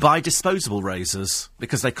that, buy disposable razors,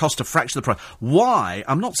 because they cost a fraction of the price. Why?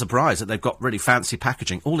 I'm not surprised that they've got really fancy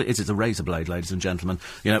packaging. All it is a razor blade, ladies and gentlemen.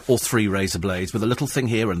 You know, or 3 razor blades with a little thing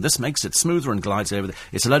here, and this makes it smoother and glides over.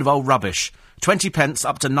 It's a load of old rubbish. 20p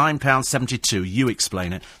up to £9.72. You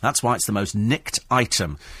explain it. That's why it's the most nicked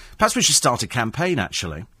item. Perhaps we should start a campaign,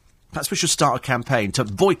 actually. Perhaps we should start a campaign to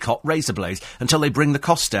boycott razor blades until they bring the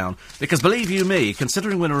cost down. Because believe you me,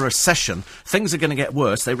 considering we're in a recession, things are going to get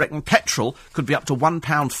worse. They reckon petrol could be up to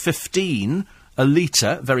 £1.15 a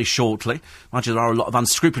litre very shortly. Mind you, there are a lot of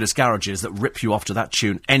unscrupulous garages that rip you off to that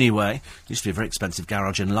tune anyway. It used to be a very expensive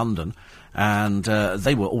garage in London, and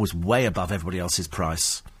they were always way above everybody else's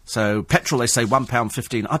price. So petrol, they say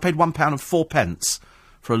 £1.15. I paid £1.04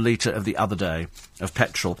 for a litre of the other day of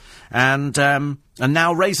petrol. And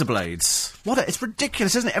now razor blades. It's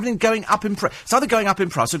ridiculous, isn't it? Everything going up in price. It's either going up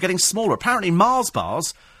in price or getting smaller. Apparently Mars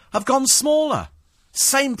bars have gone smaller.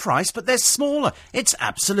 Same price, but they're smaller. It's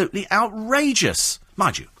absolutely outrageous.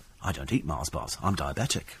 Mind you, I don't eat Mars bars. I'm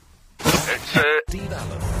diabetic. Steve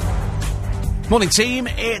Allen. Morning, team.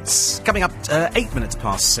 It's coming up 8 minutes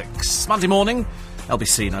past 6. Monday morning,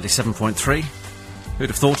 LBC 97.3. Who'd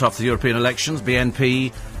have thought after the European elections,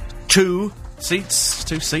 BNP 2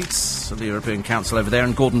 seats of the European Council over there,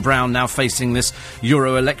 and Gordon Brown now facing this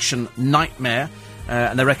Euro election nightmare.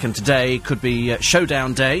 And they reckon today could be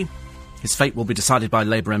showdown day. His fate will be decided by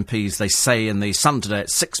Labour MPs, they say, in the Sun today at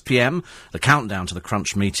 6 p.m. The countdown to the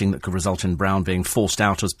crunch meeting that could result in Brown being forced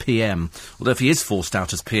out as PM. Although if he is forced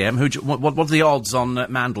out as PM, what are the odds on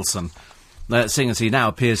Mandelson? Seeing as he now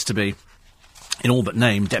appears to be, in all but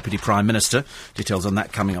name, Deputy Prime Minister. Details on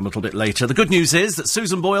that coming up a little bit later. The good news is that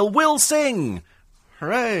Susan Boyle will sing!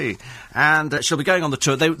 Hooray! And she'll be going on the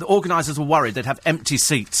tour. The organisers were worried they'd have empty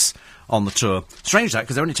seats on the tour. Strange that,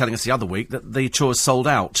 because they were only telling us the other week that the tour's sold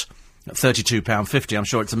out at £32.50. I'm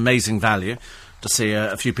sure it's amazing value to see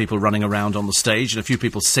a few people running around on the stage and a few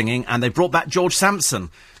people singing. And they brought back George Sampson,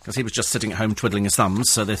 because he was just sitting at home twiddling his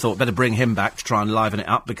thumbs, so they thought better bring him back to try and liven it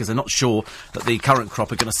up, because they're not sure that the current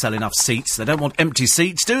crop are going to sell enough seats. They don't want empty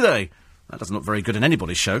seats, do they? That doesn't look very good in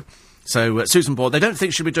anybody's show. So Susan Boyle, they don't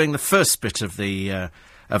think she'll be doing the first bit of the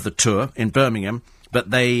tour in Birmingham, but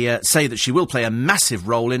they say that she will play a massive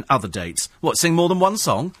role in other dates. What, sing more than one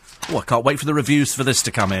song? Oh, I can't wait for the reviews for this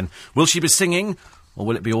to come in. Will she be singing, or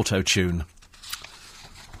will it be auto-tune?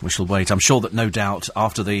 We shall wait. I'm sure that, no doubt,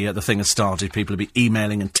 after the thing has started, people will be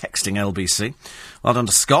emailing and texting LBC. Well done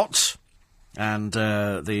to Scott and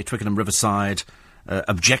the Twickenham Riverside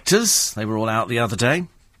objectors. They were all out the other day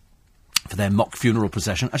for their mock funeral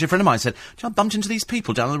procession. Actually, a friend of mine said, I bumped into these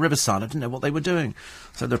people down on the riverside. I didn't know what they were doing.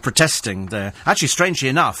 So they're protesting there. Actually, strangely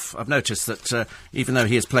enough, I've noticed that even though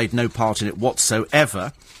he has played no part in it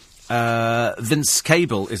whatsoever, Vince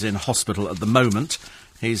Cable is in hospital at the moment.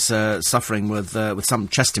 He's suffering with some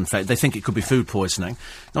chest infection. They think it could be food poisoning.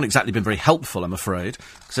 Not exactly been very helpful, I'm afraid,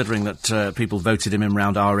 considering that people voted him in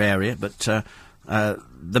round our area. But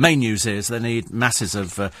the main news is they need masses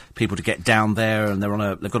of people to get down there, and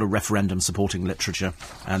they've got a referendum supporting literature,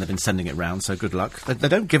 and they've been sending it round. So good luck. They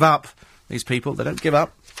don't give up. These people, they don't give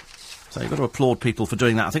up. So you've got to applaud people for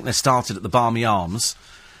doing that. I think they started at the Barmy Arms.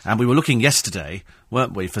 And we were looking yesterday,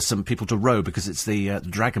 weren't we, for some people to row, because it's the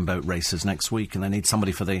Dragon Boat races next week, and they need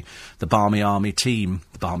somebody for the Barmy Army team.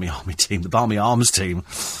 The Barmy Arms team.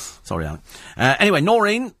 Sorry, Alan. Anyway,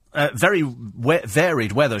 Noreen, very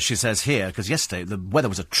varied weather, she says here, because yesterday the weather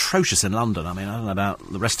was atrocious in London. I mean, I don't know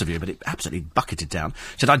about the rest of you, but it absolutely bucketed down.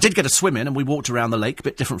 She said, I did get a swim in, and we walked around the lake, a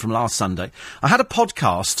bit different from last Sunday. I had a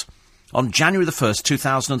podcast on January the 1st,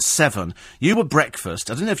 2007, you were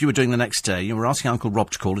breakfast. I don't know if you were doing the next day. You were asking Uncle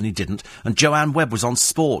Rob to call, and he didn't. And Joanne Webb was on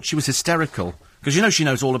sport. She was hysterical. Because you know she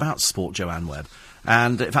knows all about sport, Joanne Webb.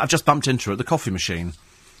 And in fact, I've just bumped into her at the coffee machine.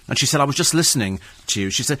 And she said, I was just listening to you.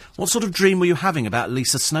 She said, what sort of dream were you having about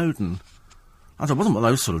Lisa Snowdon? I said, it wasn't one of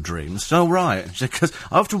those sort of dreams. Oh, right. Because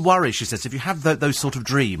I often worry, she says, if you have those sort of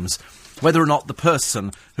dreams, whether or not the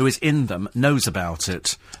person who is in them knows about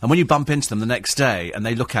it. And when you bump into them the next day and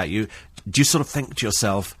they look at you, do you sort of think to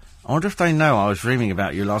yourself, I wonder if they know I was dreaming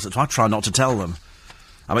about you last night? So I try not to tell them.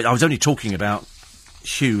 I mean, I was only talking about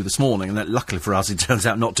Hugh this morning, and that, luckily for us, he turns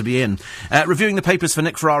out not to be in. Reviewing the papers for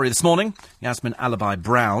Nick Ferrari this morning, Yasmin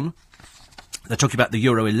Alibi-Brown. They're talking about the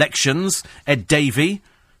Euro elections. Ed Davey,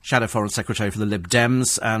 Shadow Foreign Secretary for the Lib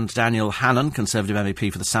Dems, and Daniel Hannan, Conservative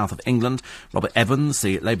MEP for the South of England, Robert Evans,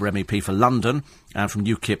 the Labour MEP for London, and from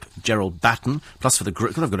UKIP, Gerald Batten, plus for the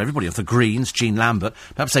I've got everybody off the Greens, Jean Lambert.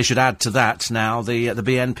 Perhaps they should add to that now the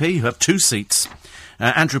BNP, who have 2 seats.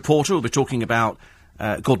 Andrew Porter will be talking about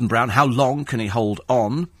Gordon Brown, how long can he hold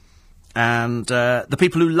on, and the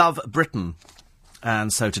people who love Britain.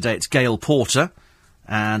 And so today it's Gail Porter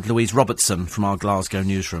and Louise Robertson from our Glasgow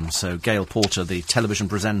newsroom. So Gail Porter, the television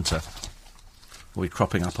presenter, will be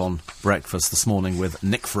cropping up on breakfast this morning with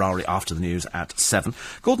Nick Ferrari after the news at 7.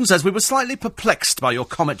 Gordon says, we were slightly perplexed by your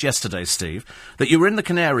comment yesterday, Steve, that you were in the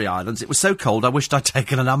Canary Islands. It was so cold I wished I'd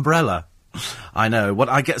taken an umbrella. I know.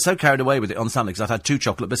 I get so carried away with it on Sunday because I've had 2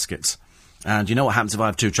 chocolate biscuits. And you know what happens if I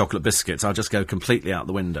have 2 chocolate biscuits? I'll just go completely out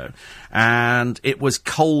the window. And it was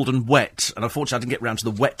cold and wet, and unfortunately I didn't get round to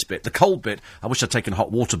the wet bit. The cold bit, I wish I'd taken a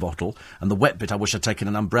hot water bottle, and the wet bit, I wish I'd taken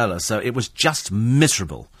an umbrella. So it was just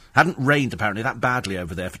miserable. Hadn't rained, apparently, that badly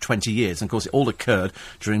over there for 20 years, and of course it all occurred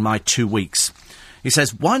during my 2 weeks. He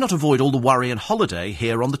says, why not avoid all the worry and holiday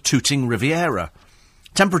here on the Tooting Riviera?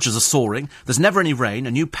 Temperatures are soaring, there's never any rain,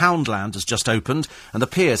 a new Poundland has just opened, and the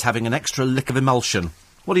pier's having an extra lick of emulsion.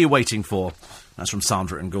 What are you waiting for? That's from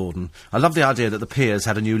Sandra and Gordon. I love the idea that the piers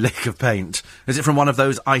had a new lick of paint. Is it from one of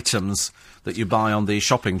those items that you buy on the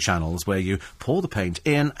shopping channels where you pour the paint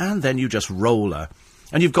in and then you just roller?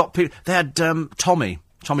 And you've got people... They had Tommy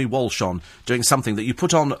Walsh on, doing something that you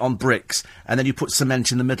put on bricks and then you put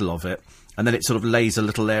cement in the middle of it and then it sort of lays a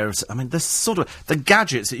little layer of... I mean, there's sort of... The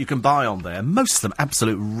gadgets that you can buy on there, most of them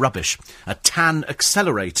absolute rubbish. A tan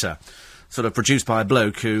accelerator, sort of produced by a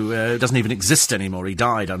bloke who doesn't even exist anymore. He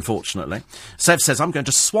died, unfortunately. Sev says, I'm going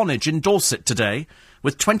to Swanage in Dorset today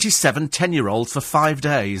with 27 10-year-olds for 5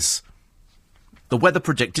 days. The weather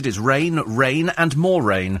predicted is rain, rain and more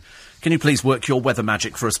rain. Can you please work your weather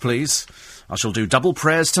magic for us, please? I shall do double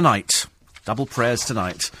prayers tonight. Double prayers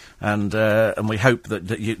tonight. And we hope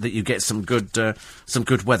that you get some good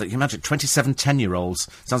weather. You imagine 27 10-year-olds.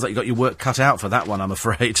 Sounds like you got your work cut out for that one, I'm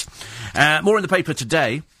afraid. More in the paper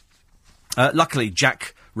today. Luckily,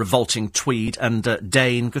 Jack Revolting Tweed and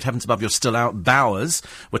Dane, good heavens above, you're still out, Bowers,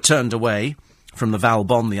 were turned away from the Val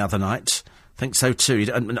Bon the other night. I think so too.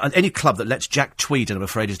 And any club that lets Jack Tweed in, I'm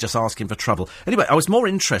afraid, is just asking for trouble. Anyway, I was more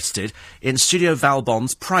interested in Studio Val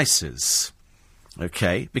Bon's prices.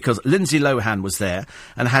 OK, because Lindsay Lohan was there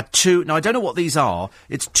and had 2... Now, I don't know what these are.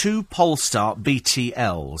 It's 2 Polestar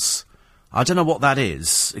BTLs. I don't know what that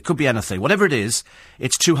is. It could be anything. Whatever it is,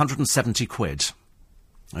 it's 270 quid.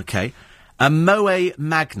 Okay. A Moët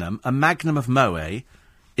Magnum, a Magnum of Moët,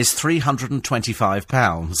 is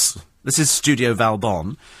 £325. This is Studio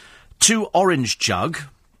Valbonne. 2 orange jug,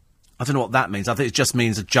 I don't know what that means. I think it just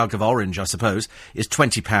means a jug of orange, I suppose, is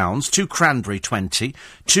 £20. 2 cranberry, 20.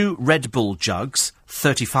 2 Red Bull jugs,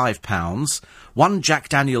 £35. 1 Jack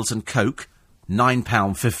Daniels and Coke,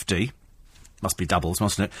 £9.50. Must be doubles,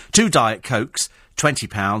 mustn't it? 2 Diet Cokes,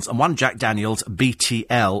 £20. And 1 Jack Daniels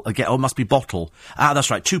BTL, again, oh, it must be bottle. Ah, that's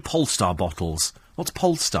right, 2 Polestar bottles. What's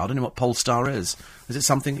Polestar? I don't know what Polestar is. Is it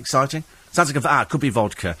something exciting? Sounds like it could be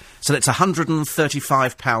vodka. So that's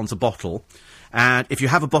 £135 a bottle. And if you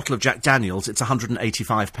have a bottle of Jack Daniels, it's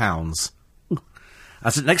 £185.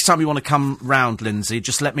 So next time you want to come round, Lindsay,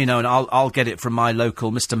 just let me know and I'll get it from my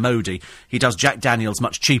local Mr. Modi. He does Jack Daniels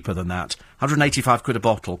much cheaper than that. 185 quid a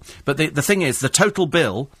bottle. But the thing is, the total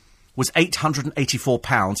bill was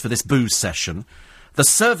 £884 for this booze session. The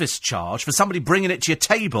service charge for somebody bringing it to your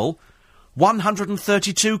table,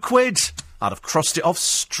 132 quid. I'd have crossed it off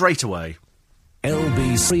straight away.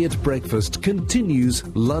 LBC at Breakfast continues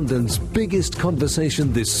London's biggest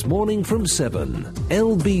conversation this morning from 7.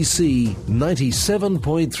 LBC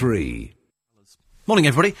 97.3. Morning,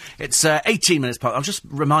 everybody. It's 18 minutes past. I'm just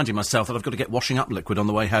reminding myself that I've got to get washing up liquid on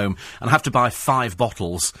the way home, and I have to buy 5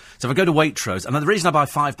 bottles. So if I go to Waitrose, and the reason I buy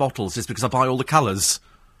 5 bottles is because I buy all the colours.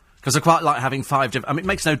 Because I quite like having 5 different... I mean, it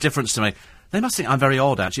makes no difference to me. They must think I'm very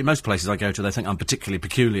odd, actually. Most places I go to, they think I'm particularly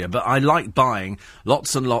peculiar. But I like buying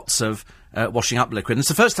lots and lots of washing up liquid. And it's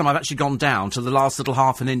the first time I've actually gone down to the last little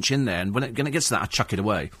half an inch in there. And when it gets to that, I chuck it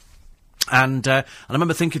away. And I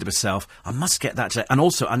remember thinking to myself, I must get that today. And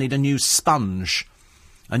also, I need a new sponge.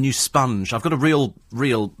 A new sponge. I've got a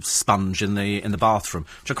real sponge in the bathroom,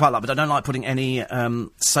 which I quite like, but I don't like putting any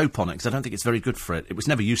soap on it, because I don't think it's very good for it. It was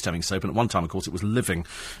never used to having soap, and at one time, of course, it was living,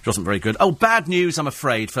 which wasn't very good. Oh, bad news, I'm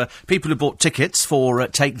afraid, for people who bought tickets for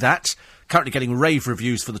Take That. Currently getting rave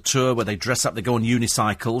reviews for the tour, where they dress up, they go on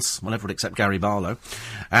unicycles, well, everyone except Gary Barlow,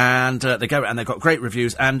 and they go, and they've got great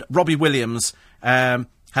reviews, and Robbie Williams has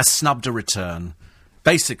snubbed a return,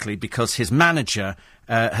 basically because his manager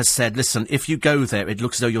has said, listen, if you go there, it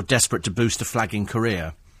looks as though you're desperate to boost a flagging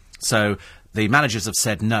career. So the managers have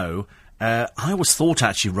said no. I always thought,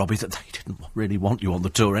 actually, Robbie, that they didn't really want you on the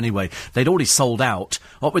tour anyway. They'd already sold out.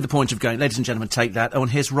 What with the point of going, ladies and gentlemen, Take That. Oh,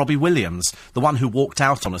 and here's Robbie Williams, the one who walked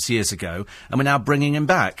out on us years ago, and we're now bringing him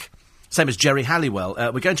back. Same as Jerry Halliwell.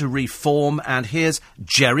 We're going to reform, and here's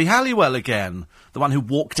Jerry Halliwell again, the one who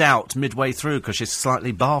walked out midway through because she's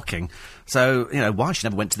slightly barking. So, you know, why she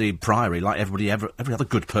never went to the Priory like every other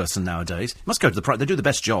good person nowadays. Must go to the Priory. They do the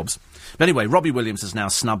best jobs. But anyway, Robbie Williams has now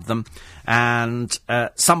snubbed them, and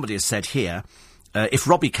somebody has said here, if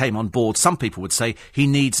Robbie came on board, some people would say he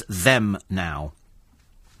needs them now.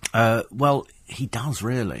 Well, he does,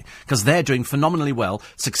 really, because they're doing phenomenally well.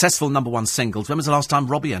 Successful #1 singles. When was the last time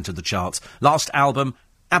Robbie entered the charts? Last album,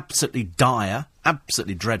 absolutely dire,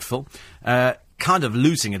 absolutely dreadful. Kind of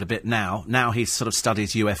losing it a bit now. Now he sort of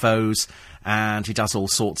studies UFOs, and he does all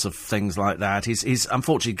sorts of things like that. He's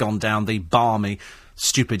unfortunately gone down the balmy,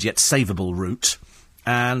 stupid yet savable route.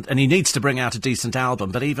 And he needs to bring out a decent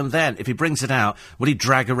album, but even then, if he brings it out, will he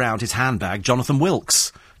drag around his handbag Jonathan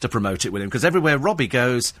Wilkes to promote it with him? Because everywhere Robbie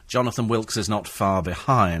goes, Jonathan Wilkes is not far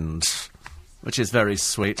behind, which is very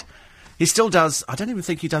sweet. He still does, I don't even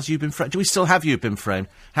think he does You've Been Framed. Do we still have You've Been Framed?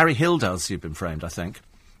 Harry Hill does You've Been Framed, I think.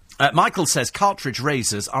 Michael says cartridge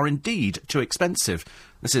razors are indeed too expensive.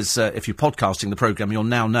 This is, if you're podcasting the programme, you'll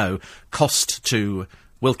now know, cost to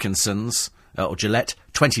Wilkinson's, or Gillette,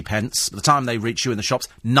 20 pence. By the time they reach you in the shops,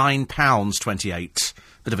 £9.28.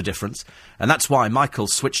 Bit of a difference. And that's why Michael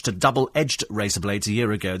switched to double-edged razor blades a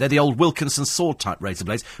year ago. They're the old Wilkinson sword-type razor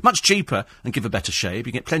blades. Much cheaper and give a better shave.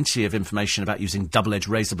 You get plenty of information about using double-edged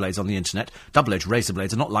razor blades on the internet. Double-edged razor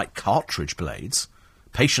blades are not like cartridge blades.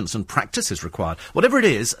 Patience and practice is required. Whatever it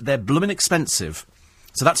is, they're bloomin' expensive.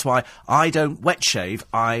 So that's why I don't wet shave,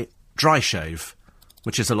 I dry shave,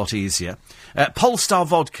 which is a lot easier. Polestar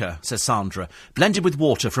vodka, says Sandra, blended with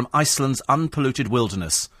water from Iceland's unpolluted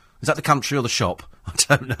wilderness. Is that the country or the shop? I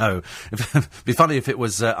don't know. It'd be funny if it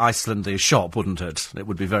was Iceland, the shop, wouldn't it? It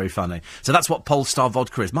would be very funny. So that's what Polestar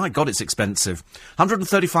vodka is. My God, it's expensive.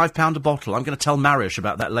 £135 a bottle. I'm going to tell Mariusz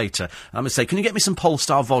about that later. I'm going to say, can you get me some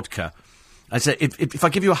Polestar vodka? I say, if I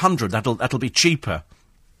give you 100, that'll be cheaper.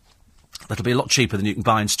 That'll be a lot cheaper than you can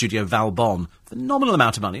buy in Studio Valbonne. Phenomenal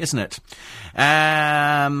amount of money, isn't it?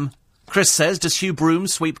 Chris says, does Hugh Broom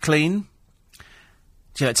sweep clean?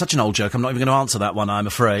 Yeah, it's such an old joke, I'm not even going to answer that one, I'm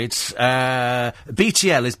afraid.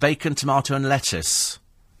 BTL is bacon, tomato and lettuce.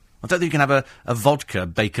 I don't think you can have a vodka,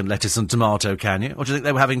 bacon, lettuce and tomato, can you? Or do you think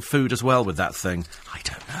they were having food as well with that thing? I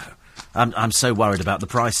don't know. I'm so worried about the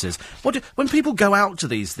prices. When people go out to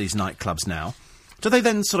these nightclubs now, do they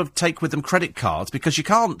then sort of take with them credit cards? Because you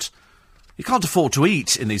can't afford to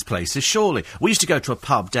eat in these places, surely. We used to go to a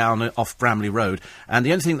pub down off Bramley Road, and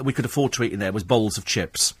the only thing that we could afford to eat in there was bowls of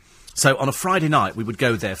chips. So on a Friday night, we would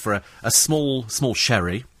go there for a small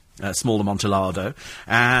sherry, small Amontillado,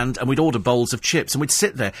 and we'd order bowls of chips, and we'd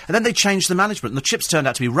sit there. And then they changed the management, and the chips turned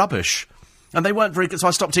out to be rubbish. And they weren't very good, so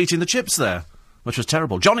I stopped eating the chips there, which was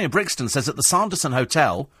terrible. Johnny in Brixton says at the Sanderson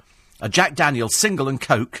Hotel, a Jack Daniel's single and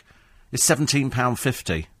Coke is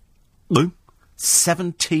 £17.50. Boom.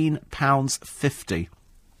 £17.50.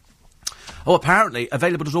 Oh, apparently,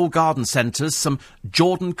 available at all garden centres, some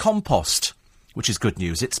Jordan compost, which is good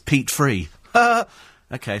news. It's peat-free.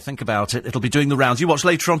 OK, think about it. It'll be doing the rounds. You watch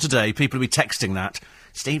later on today, people will be texting that.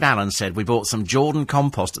 Steve Allen said we bought some Jordan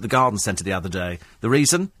compost at the garden centre the other day. The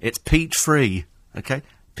reason? It's peat-free. OK?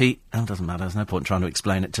 Pete... Oh, doesn't matter. There's no point trying to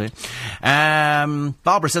explain it to you.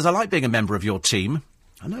 Barbara says, I like being a member of your team.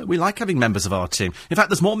 I know, we like having members of our team. In fact,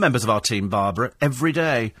 there's more members of our team, Barbara, every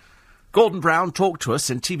day. Gordon Brown talked to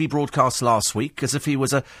us in TV broadcasts last week as if he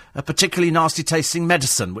was a particularly nasty-tasting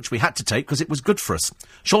medicine, which we had to take because it was good for us.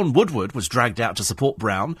 Sean Woodward was dragged out to support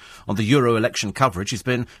Brown on the Euro election coverage. He's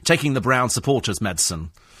been taking the Brown supporters'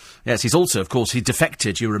 medicine. Yes, he's also, of course, he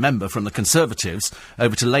defected, you remember, from the Conservatives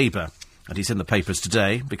over to Labour. And he's in the papers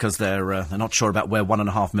today because they're not sure about where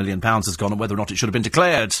 £1.5 million has gone and whether or not it should have been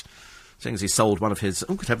declared. Seeing as he sold one of his...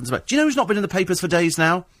 Oh, good heavens. Do you know who's not been in the papers for days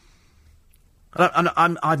now?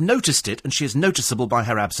 I've noticed it, and she is noticeable by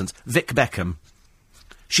her absence. Vic Beckham.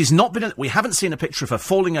 She's not been in... We haven't seen a picture of her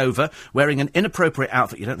falling over, wearing an inappropriate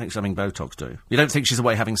outfit. You don't think she's having Botox, do you? You don't think she's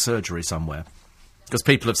away having surgery somewhere? Because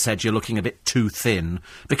people have said you're looking a bit too thin.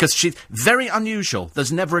 Because she's very unusual.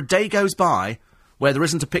 There's never a day goes by where there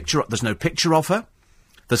isn't a picture... There's no picture of her.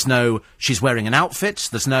 There's no, she's wearing an outfit.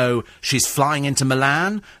 There's no, she's flying into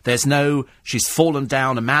Milan. There's no, she's fallen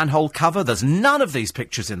down a manhole cover. There's none of these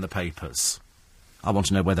pictures in the papers. I want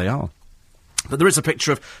to know where they are. But there is a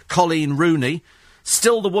picture of Colleen Rooney,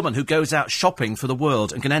 still the woman who goes out shopping for the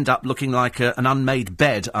world and can end up looking like an unmade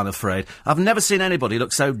bed, I'm afraid. I've never seen anybody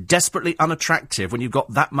look so desperately unattractive when you've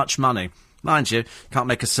got that much money. Mind you, can't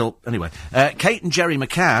make a silk... Anyway, Kate and Jerry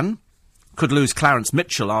McCann could lose Clarence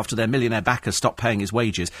Mitchell after their millionaire backers stopped paying his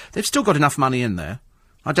wages. They've still got enough money in there.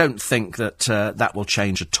 I don't think that that will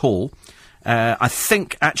change at all. I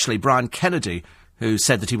think, actually, Brian Kennedy, who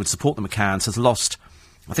said that he would support the McCanns, has lost,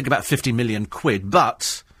 I think, about 50 million quid,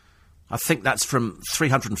 but I think that's from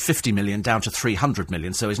 350 million down to 300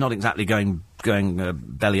 million, so he's not exactly going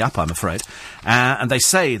belly up, I'm afraid. And they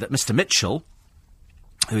say that Mr Mitchell,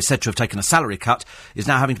 who is said to have taken a salary cut, is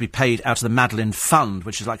now having to be paid out of the Madeleine Fund,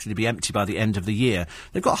 which is likely to be empty by the end of the year.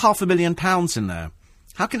 They've got £500,000 in there.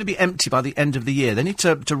 How can it be empty by the end of the year? They need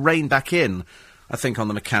to rein back in, I think, on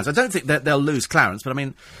the McCanns. I don't think that they'll lose Clarence, but, I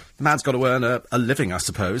mean, the man's got to earn a living, I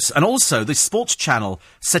suppose. And also, the sports channel,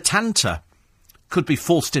 Setanta, could be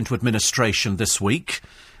forced into administration this week.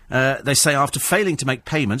 They say after failing to make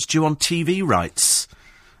payments due on TV rights.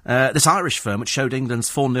 This Irish firm, which showed England's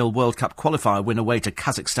 4-0 World Cup qualifier win away to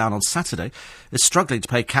Kazakhstan on Saturday, is struggling to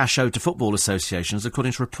pay cash owed to football associations,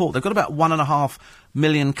 according to a report. They've got about 1.5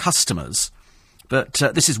 million customers, but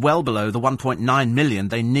this is well below the 1.9 million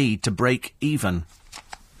they need to break even.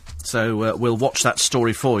 So we'll watch that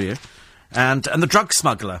story for you. And the drug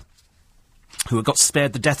smuggler, who got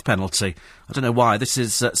spared the death penalty. I don't know why. This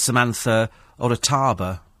is Samantha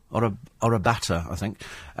Orabata, I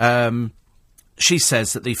think. She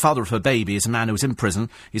says that the father of her baby is a man who was in prison.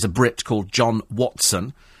 He's a Brit called John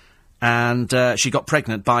Watson. And she got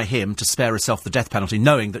pregnant by him to spare herself the death penalty,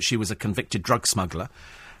 knowing that she was a convicted drug smuggler.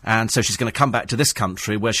 And so she's going to come back to this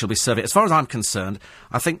country where she'll be serving. As far as I'm concerned,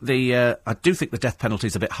 I do think the death penalty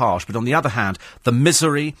is a bit harsh. But on the other hand, the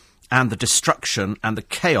misery and the destruction and the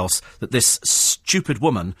chaos that this stupid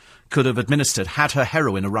woman could have administered had her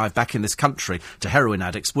heroin arrived back in this country to heroin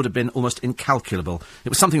addicts would have been almost incalculable. It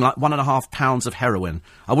was something like 1.5 pounds of heroin.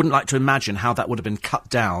 I wouldn't like to imagine how that would have been cut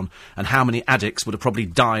down and how many addicts would have probably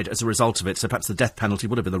died as a result of it, so perhaps the death penalty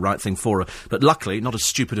would have been the right thing for her. But luckily, not as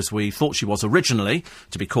stupid as we thought she was originally,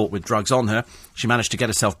 to be caught with drugs on her, she managed to get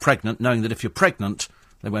herself pregnant, knowing that if you're pregnant,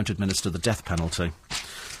 they won't administer the death penalty.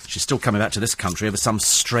 She's still coming back to this country over some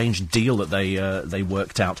strange deal that they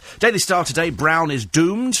worked out. Daily Star today, Brown is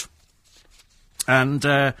doomed. And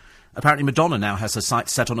apparently Madonna now has her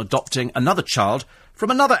sights set on adopting another child from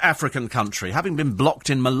another African country. Having been blocked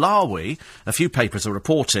in Malawi, a few papers are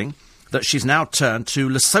reporting that she's now turned to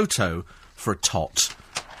Lesotho for a tot.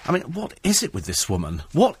 I mean, what is it with this woman?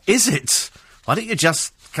 What is it? Why don't you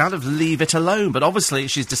just kind of leave it alone? But obviously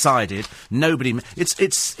she's decided nobody...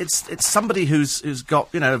 It's somebody who's got,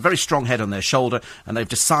 you know, a very strong head on their shoulder, and they've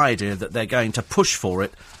decided that they're going to push for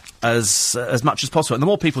it as much as possible. And the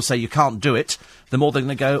more people say you can't do it, the more they're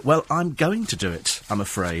going to go, well, I'm going to do it, I'm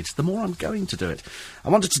afraid. The more I'm going to do it. I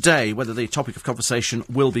wonder today whether the topic of conversation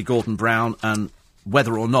will be Gordon Brown, and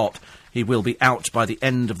whether or not he will be out by the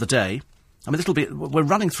end of the day. I mean, we're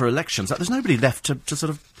running through elections. There's nobody left to sort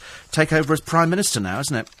of take over as Prime Minister now,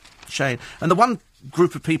 isn't it, Shane? And the one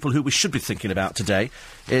group of people who we should be thinking about today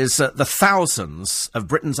is the thousands of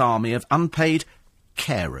Britain's army of unpaid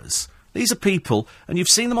carers. These are people, and you've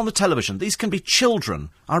seen them on the television, these can be children.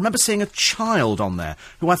 I remember seeing a child on there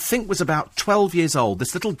who I think was about 12 years old,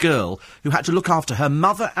 this little girl who had to look after her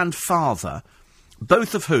mother and father,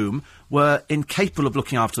 both of whom were incapable of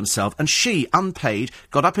looking after themselves, and she, unpaid,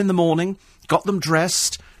 got up in the morning, got them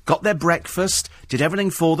dressed, got their breakfast, did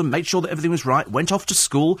everything for them, made sure that everything was right, went off to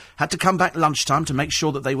school, had to come back lunchtime to make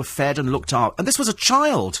sure that they were fed and looked after. And this was a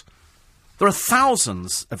child. There are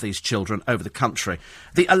thousands of these children over the country.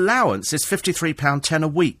 The allowance is £53.10 a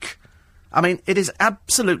week. I mean, it is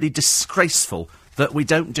absolutely disgraceful that we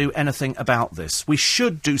don't do anything about this. We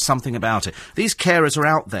should do something about it. These carers are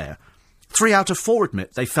out there. 3 out of 4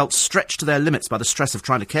 admit they felt stretched to their limits by the stress of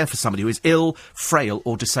trying to care for somebody who is ill, frail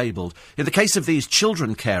or disabled. In the case of these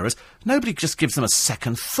children carers, nobody just gives them a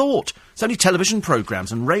second thought. It's only television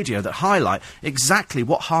programmes and radio that highlight exactly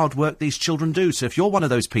what hard work these children do. So if you're one of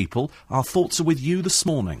those people, our thoughts are with you this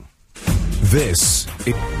morning. This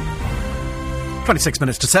is 26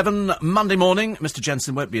 minutes to 7, Monday morning. Mr.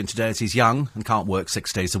 Jensen won't be in today as he's young and can't work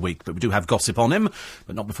 6 days a week, but we do have gossip on him,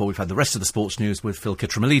 but not before we've had the rest of the sports news with Phil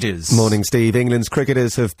Kitramalides. Morning, Steve. England's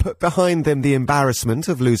cricketers have put behind them the embarrassment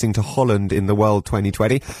of losing to Holland in the World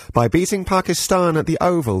 2020 by beating Pakistan at the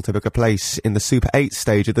Oval to book a place in the Super 8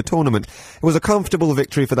 stage of the tournament. It was a comfortable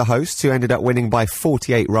victory for the hosts, who ended up winning by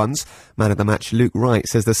 48 runs. Man of the match Luke Wright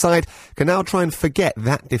says the side can now try and forget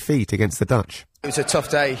that defeat against the Dutch. It was a tough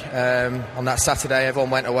day on that Saturday. Everyone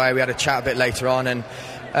went away. We had a chat a bit later on, and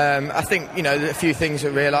I think, you know, a few things we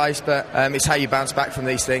realised, but it's how you bounce back from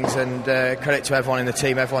these things. And credit to everyone in the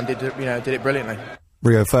team. Everyone did it brilliantly.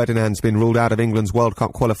 Rio Ferdinand's been ruled out of England's World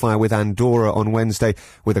Cup qualifier with Andorra on Wednesday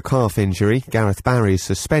with a calf injury. Gareth Barry is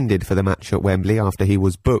suspended for the match at Wembley after he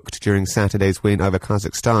was booked during Saturday's win over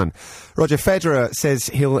Kazakhstan. Roger Federer says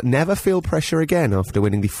he'll never feel pressure again after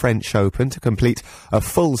winning the French Open to complete a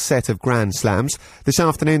full set of Grand Slams. This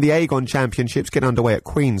afternoon, the Aegon Championships get underway at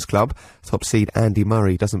Queen's Club. Top seed Andy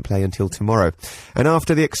Murray doesn't play until tomorrow. And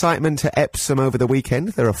after the excitement at Epsom over the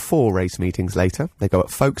weekend, there are 4 race meetings later. They go at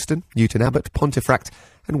Folkestone, Newton Abbot, Pontefract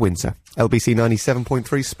and Windsor. LBC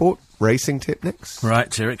 97.3 Sport racing tip next.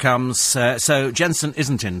 Right, here it comes. So Jensen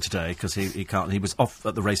isn't in today because he can't. He was off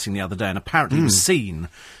at the racing the other day, and apparently he was seen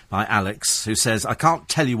by Alex, who says, I can't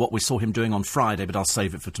tell you what we saw him doing on Friday, but I'll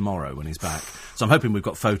save it for tomorrow when he's back. So I'm hoping we've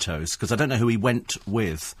got photos, because I don't know who he went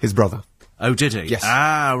with. His brother. Oh, did he? Yes.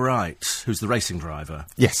 Ah, right. Who's the racing driver?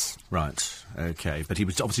 Yes. Right. OK. But he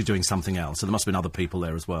was obviously doing something else, so there must have been other people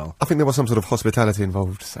there as well. I think there was some sort of hospitality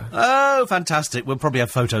involved, so... Oh, fantastic. We'll probably have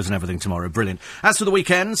photos and everything tomorrow. Brilliant. As for the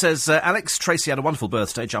weekend, says Alex, Tracy had a wonderful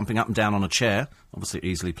birthday, jumping up and down on a chair, obviously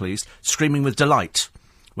easily pleased, screaming with delight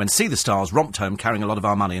when See the Stars romped home carrying a lot of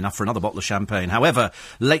our money, enough for another bottle of champagne. However,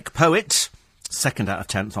 Lake Poet, 2nd out of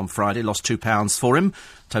 10th on Friday, lost £2 for him.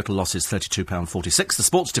 Total loss is £32.46. The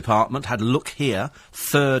sports department had a look here.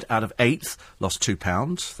 3rd out of 8th, lost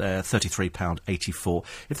 £2. They're £33.84.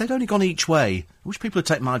 If they'd only gone each way, I wish people would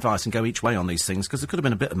take my advice and go each way on these things, because there could have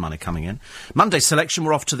been a bit of money coming in. Monday's selection,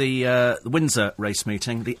 we're off to the Windsor race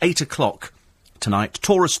meeting, the 8 o'clock tonight.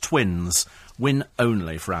 Taurus Twins, win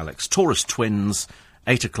only for Alex. Taurus Twins,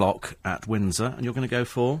 8 o'clock at Windsor, and you're going to go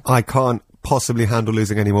for? I can't possibly handle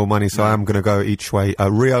losing any more money, so I am going to go each way.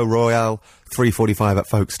 Rio Royale, 3:45 at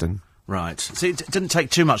Folkestone. Right. See, it didn't take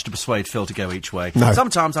too much to persuade Phil to go each way. No.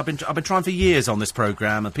 Sometimes I've been trying for years on this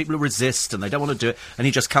programme, and people who resist and they don't want to do it, and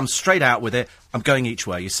he just comes straight out with it. I'm going each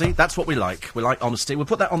way. You see, that's what we like. We like honesty. We'll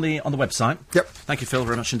put that on the website. Yep. Thank you, Phil,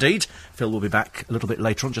 very much indeed. Phil will be back a little bit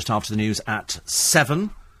later on, just after the news at 7.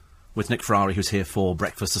 With Nick Ferrari, who's here for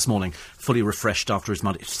breakfast this morning, fully refreshed after his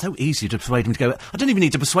mud. It's so easy to persuade him to go... I don't even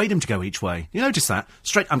need to persuade him to go each way. You notice that?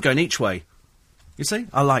 Straight, I'm going each way. You see?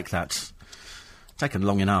 I like that. Taken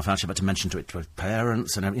long enough, actually, but to mention to it to his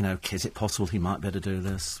parents and, you know, is it possible he might better do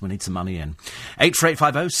this? We need some money in.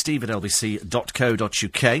 84850,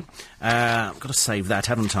 steve@lbc.co.uk. I've got to save that,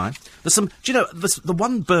 haven't I? There's some... Do you know, the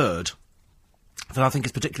one bird that I think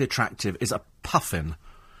is particularly attractive is a puffin.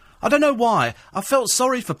 I don't know why. I felt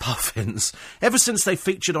sorry for puffins ever since they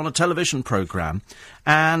featured on a television programme.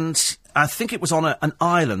 And I think it was on an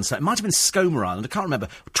island, so it might have been Skomer Island, I can't remember.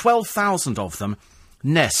 12,000 of them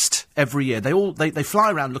nest every year. They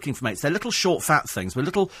fly around looking for mates. They're little short fat things with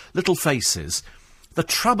little faces. The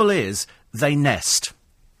trouble is, they nest.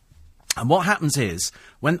 And what happens is,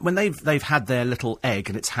 when they've had their little egg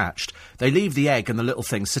and it's hatched, they leave the egg and the little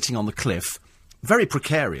thing sitting on the cliff, very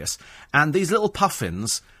precarious, and these little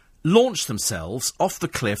puffins launch themselves off the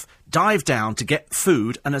cliff, dive down to get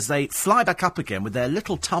food, and as they fly back up again with their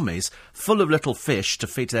little tummies full of little fish to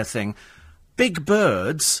feed their thing, big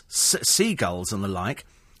birds, seagulls and the like,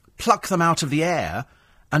 pluck them out of the air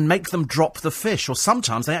and make them drop the fish, or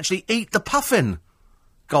sometimes they actually eat the puffin.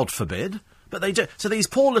 God forbid. But they do. So these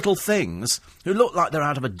poor little things, who look like they're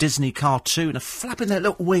out of a Disney cartoon, are flapping their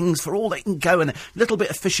little wings for all they can go, and a little bit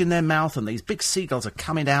of fish in their mouth, and these big seagulls are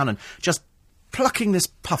coming down and just plucking this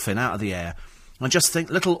puffin out of the air. And just think,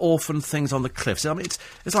 little orphan things on the cliffs. I mean,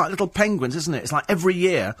 it's like little penguins, isn't it? It's like every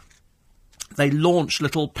year they launch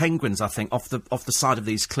little penguins, I think, off the side of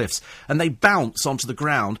these cliffs, and they bounce onto the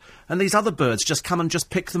ground, and these other birds just come and just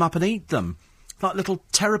pick them up and eat them. Like little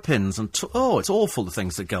terrapins and... it's awful, the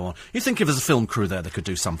things that go on. You think if there's a film crew there, they could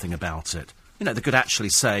do something about it. You know, they could actually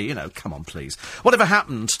say, come on, please. Whatever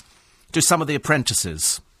happened to some of the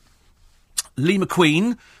apprentices? Lee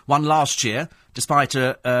McQueen won last year, despite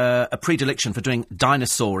a predilection for doing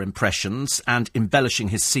dinosaur impressions and embellishing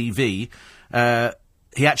his CV.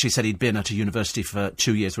 He actually said he'd been at a university for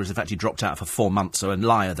 2 years, whereas in fact he dropped out for 4 months, so a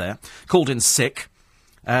liar there. Called in sick.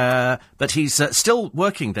 But he's still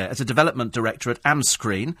working there as a development director at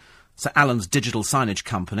Amscreen, Sir Alan's digital signage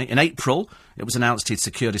company. In April, it was announced he'd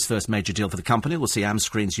secured his first major deal for the company. We'll see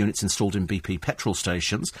Amscreen's units installed in BP petrol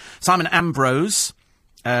stations. Simon Ambrose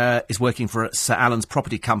is working for Sir Alan's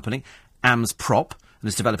property company, Amsprop, and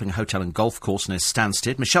is developing a hotel and golf course near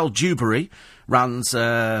Stansted. Michelle Dewberry runs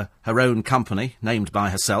her own company, named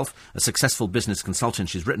by herself, a successful business consultant.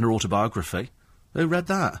 She's written her autobiography. Who read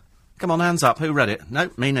that? Come on, hands up. Who read it? No,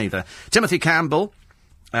 me neither. Timothy Campbell,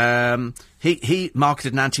 he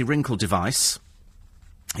marketed an anti-wrinkle device.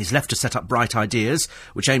 He's left to set up Bright Ideas,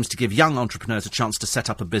 which aims to give young entrepreneurs a chance to set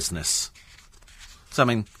up a business. So, I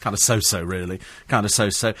mean, kind of so-so, really. Kind of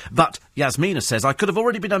so-so. But Yasmina says, I could have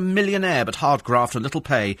already been a millionaire, but hard graft and little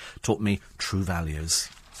pay taught me true values.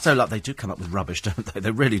 So, like, they do come up with rubbish, don't they? They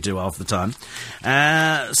really do half the time.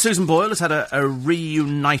 Susan Boyle has had a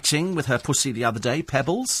reuniting with her pussy the other day,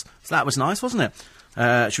 Pebbles. So that was nice, wasn't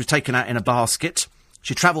it? She was taken out in a basket.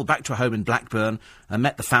 She travelled back to her home in Blackburn and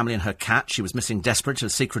met the family and her cat. She was missing desperate to a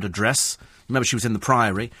secret address. Remember, she was in the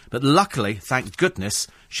Priory. But luckily, thank goodness,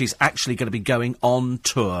 she's actually going to be going on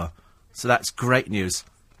tour. So that's great news.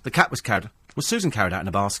 The cat was Susan carried out in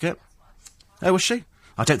a basket? Oh, was she?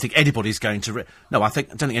 I don't think anybody's going to... I don't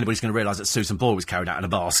think anybody's going to realise that Susan Boyle was carried out in a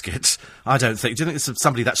basket. I don't think... Do you think there's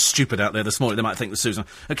somebody that stupid out there this morning? They might think that Susan...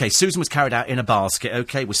 OK, Susan was carried out in a basket.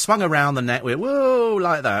 OK, we swung around the net. We're, whoa,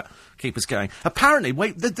 like that. Keep us going. Apparently,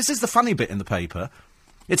 wait, this is the funny bit in the paper.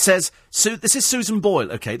 It says, this is Susan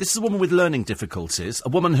Boyle, OK? This is a woman with learning difficulties, a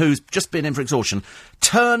woman who's just been in for exhaustion,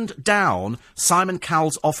 turned down Simon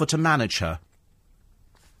Cowell's offer to manage her.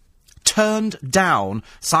 Turned down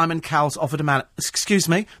Simon Cowell's offer to manage... Excuse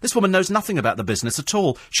me? This woman knows nothing about the business at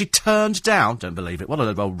all. She turned down... Don't believe it. What a load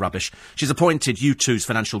of old rubbish. She's appointed U2's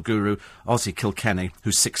financial guru, Ozzy Kilkenny,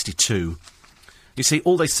 who's 62. You see,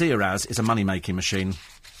 all they see her as is a money-making machine.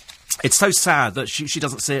 It's so sad that she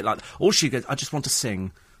doesn't see it like... All she goes, I just want to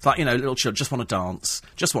sing. It's like, little children just want to dance,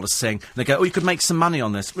 just want to sing. And they go, oh, you could make some money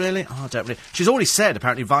on this. Really? Oh, I don't really... She's already said,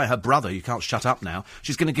 apparently, via her brother, you can't shut up now,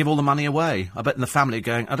 she's going to give all the money away. I bet in the family are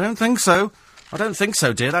going, I don't think so. I don't think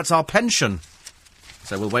so, dear. That's our pension.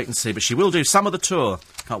 So we'll wait and see. But she will do some of the tour.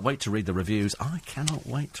 Can't wait to read the reviews. I cannot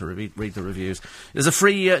wait to read the reviews. There's a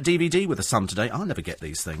free DVD with The Sun today. I never get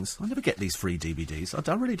these things. I never get these free DVDs.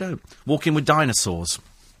 I really don't. Walking with Dinosaurs.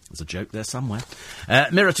 There's a joke there somewhere.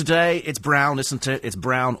 Mirror today, it's brown, isn't it? It's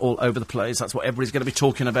brown all over the place. That's what everybody's going to be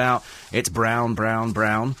talking about. It's brown, brown,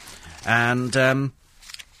 brown. And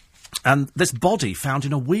this body found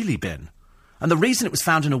in a wheelie bin. And the reason it was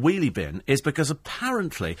found in a wheelie bin is because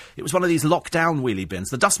apparently it was one of these lockdown wheelie bins.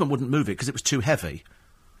 The dustman wouldn't move it because it was too heavy.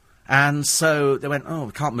 And so they went, oh,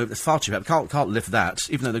 we can't move it. It's far too heavy. We can't lift that,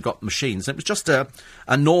 even though they've got machines. And it was just a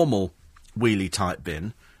normal wheelie-type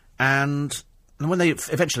bin. And when they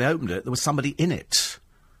eventually opened it, there was somebody in it.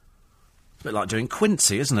 A bit like doing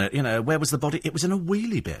Quincy, isn't it? Where was the body? It was in a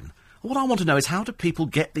wheelie bin. What I want to know is, how do people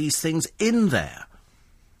get these things in there?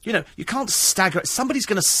 You know, you can't stagger it. Somebody's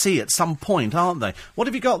going to see at some point, aren't they? What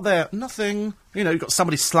have you got there? Nothing. You know, you've got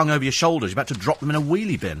somebody slung over your shoulders. You're about to drop them in a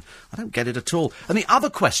wheelie bin. I don't get it at all. And the other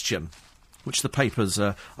question, which the papers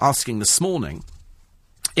are asking this morning,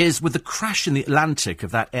 is with the crash in the Atlantic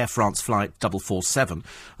of that Air France flight 447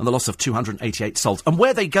 and the loss of 288 souls, and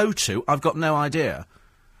where they go to, I've got no idea.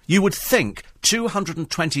 You would think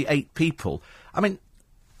 228 people, I mean,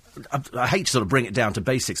 I hate to sort of bring it down to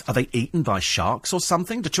basics. Are they eaten by sharks or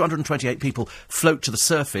something? Do 228 people float to the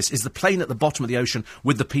surface? Is the plane at the bottom of the ocean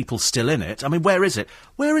with the people still in it? I mean, where is it?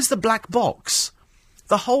 Where is the black box?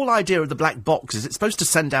 The whole idea of the black box is it's supposed to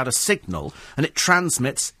send out a signal and it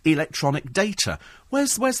transmits electronic data.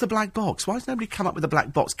 Where's the black box? Why has nobody come up with a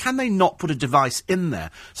black box? Can they not put a device in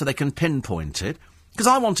there so they can pinpoint it? Because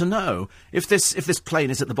I want to know, if this plane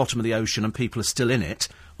is at the bottom of the ocean and people are still in it,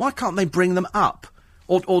 why can't they bring them up?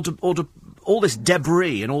 Or do all this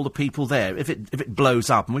debris and all the people there, if it blows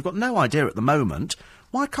up, and we've got no idea at the moment,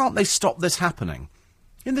 why can't they stop this happening?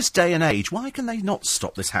 In this day and age, why can they not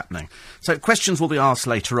stop this happening? So questions will be asked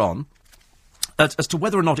later on as to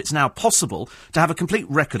whether or not it's now possible to have a complete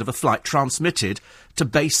record of a flight transmitted to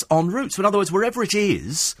base en route. So in other words, wherever it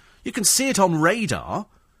is, you can see it on radar.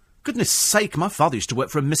 Goodness sake, my father used to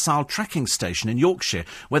work for a missile tracking station in Yorkshire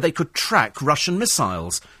where they could track Russian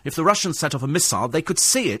missiles. If the Russians set off a missile, they could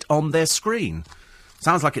see it on their screen.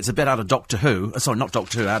 Sounds like it's a bit out of Doctor Who. Sorry, not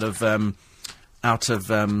Doctor Who, out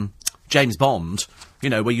of James Bond,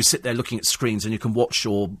 you know, where you sit there looking at screens and you can watch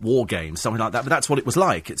your war games, something like that. But that's what it was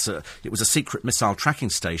like. It was a secret missile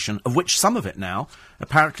tracking station, of which some of it now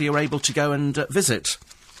apparently are able to go and visit.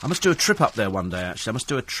 I must do a trip up there one day, actually. I must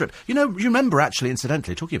do a trip. You know, you remember, actually,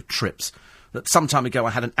 incidentally, talking of trips, that some time ago I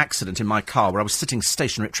had an accident in my car where I was sitting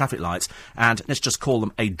stationary at traffic lights and, let's just call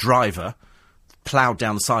them a driver, ploughed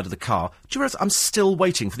down the side of the car. Do you realise I'm still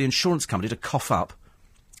waiting for the insurance company to cough up?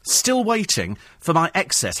 Still waiting for my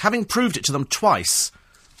excess, having proved it to them twice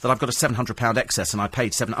that I've got a £700 excess and I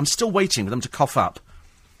paid £700. I'm still waiting for them to cough up.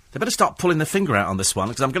 They better start pulling their finger out on this one,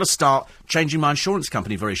 because I'm going to start changing my insurance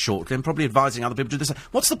company very shortly and probably advising other people to do this.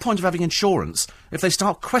 What's the point of having insurance if they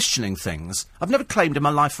start questioning things? I've never claimed in my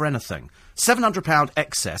life for anything. £700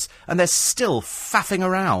 excess, and they're still faffing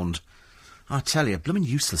around. I tell you, blooming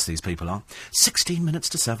useless these people are. 16 minutes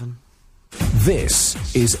to 7. This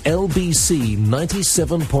is LBC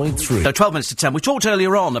 97.3. So 12 minutes to 10. We talked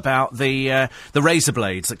earlier on about the razor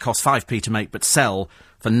blades that cost 5p to make but sell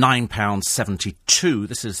for £9.72.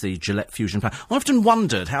 This is the Gillette Fusion Power. I often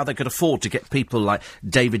wondered how they could afford to get people like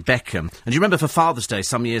David Beckham. And you remember for Father's Day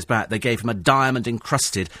some years back, they gave him a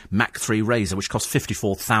diamond-encrusted Mach 3 razor, which cost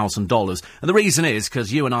 $54,000. And the reason is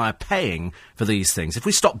because you and I are paying for these things. If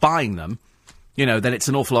we stop buying them, you know, then it's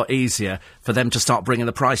an awful lot easier for them to start bringing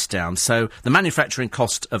the price down. So the manufacturing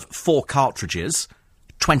cost of 4 cartridges,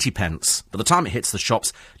 20 pence. By the time it hits the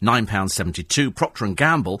shops, £9.72. Procter &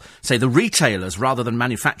 Gamble say the retailers, rather than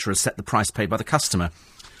manufacturers, set the price paid by the customer.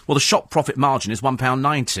 Well, the shop profit margin is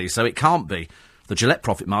 £1.90, so it can't be. The Gillette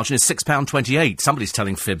profit margin is £6.28. Somebody's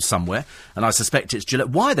telling fibs somewhere, and I suspect it's Gillette.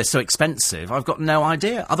 Why they're so expensive, I've got no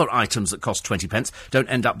idea. Other items that cost 20 pence don't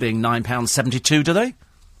end up being £9.72, do they?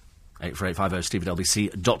 84850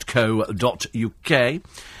 steve@lbc.co.uk.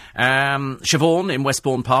 Siobhan in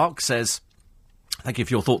Westbourne Park says, thank you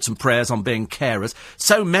for your thoughts and prayers on being carers.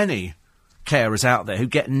 So many carers out there who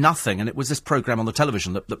get nothing, and it was this programme on the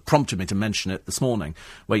television that prompted me to mention it this morning,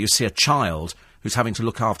 where you see a child who's having to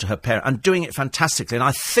look after her parent and doing it fantastically, and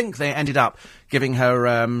I think they ended up giving her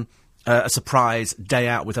a surprise day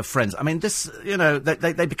out with her friends. I mean, this, you know,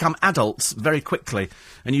 they become adults very quickly,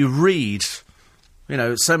 and you read, you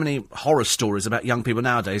know, so many horror stories about young people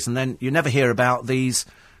nowadays, and then you never hear about these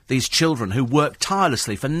children who work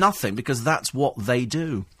tirelessly for nothing, because that's what they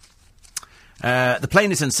do. The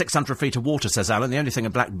plane is in 600 feet of water, says Alan. The only thing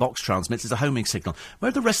a black box transmits is a homing signal. Where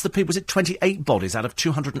are the rest of the people? Was it 28 bodies out of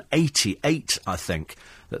 288, I think,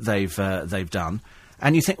 that they've done?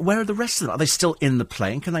 And you think, where are the rest of them? Are they still in the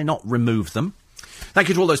plane? Can they not remove them? Thank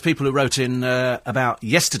you to all those people who wrote in about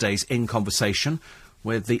yesterday's In Conversation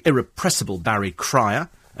with the irrepressible Barry Cryer.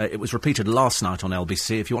 It was repeated last night on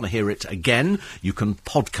LBC. If you want to hear it again, you can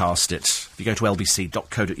podcast it. If you go to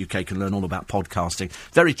lbc.co.uk, you can learn all about podcasting.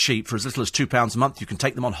 Very cheap, for as little as £2 a month. You can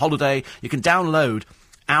take them on holiday. You can download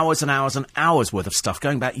hours and hours and hours worth of stuff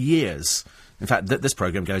going back years. In fact, this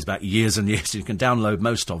programme goes back years and years. You can download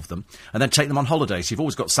most of them and then take them on holiday. So you've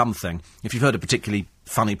always got something. If you've heard a particularly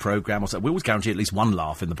funny programme or so, we always guarantee at least one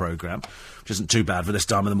laugh in the programme, which isn't too bad for this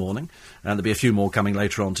time of the morning. And there'll be a few more coming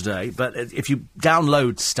later on today. But if you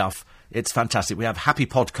download stuff, it's fantastic. We have happy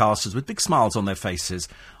podcasters with big smiles on their faces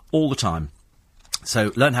all the time.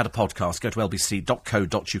 So learn how to podcast. Go to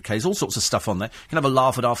lbc.co.uk. There's all sorts of stuff on there. You can have a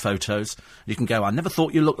laugh at our photos. You can go, I never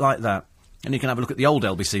thought you looked like that. And you can have a look at the old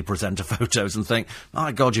LBC presenter photos and think,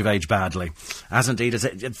 my God, you've aged badly. As indeed as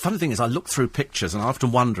it. The funny thing is, I look through pictures and I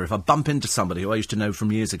often wonder if I bump into somebody who I used to know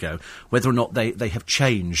from years ago, whether or not they have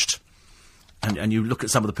changed. And you look at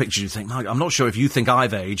some of the pictures, you think, I'm not sure if you think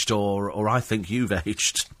I've aged or I think you've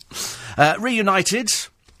aged. Reunited,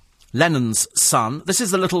 Lennon's son. This is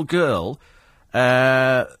the little girl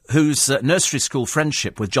whose nursery school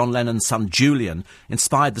friendship with John Lennon's son Julian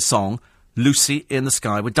inspired the song Lucy in the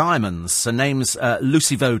Sky with Diamonds. Her name's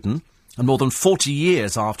Lucy Voden, and more than 40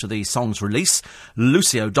 years after the song's release,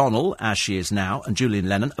 Lucy O'Donnell, as she is now, and Julian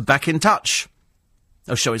Lennon are back in touch.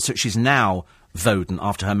 Oh, so she's now Voden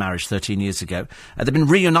after her marriage 13 years ago. They've been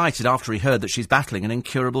reunited after he heard that she's battling an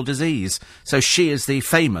incurable disease. So she is the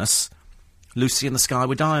famous Lucy in the Sky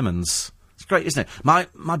with Diamonds. It's great, isn't it?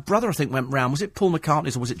 My brother, I think, went round, was it Paul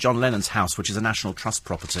McCartney's or was it John Lennon's house, which is a National Trust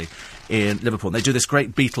property in Liverpool. And they do this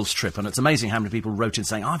great Beatles trip, and it's amazing how many people wrote in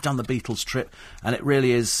saying, I've done the Beatles trip, and it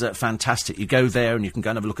really is fantastic. You go there and you can go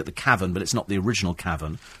and have a look at the cavern, but it's not the original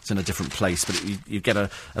cavern. It's in a different place, but you get a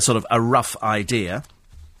sort of a rough idea.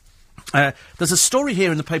 There's a story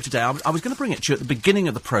here in the paper today. I was going to bring it to you at the beginning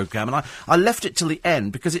of the programme, and I left it till the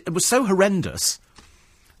end because it was so horrendous.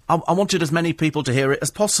 I wanted as many people to hear it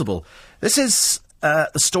as possible. This is the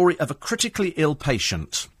story of a critically ill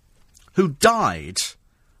patient who died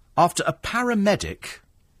after a paramedic,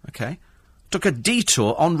 took a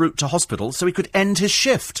detour en route to hospital so he could end his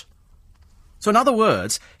shift. So in other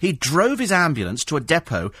words, he drove his ambulance to a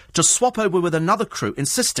depot to swap over with another crew,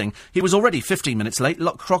 insisting he was already 15 minutes late,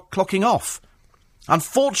 clocking off.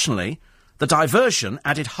 Unfortunately, the diversion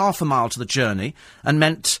added half a mile to the journey and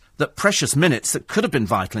meant that precious minutes that could have been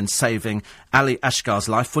vital in saving Ali Ashgar's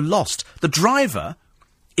life were lost. The driver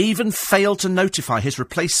even failed to notify his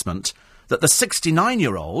replacement that the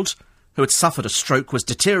 69-year-old, who had suffered a stroke, was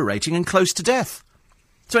deteriorating and close to death.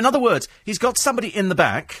 So in other words, he's got somebody in the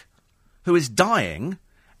back who is dying,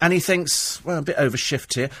 and he thinks, well, a bit over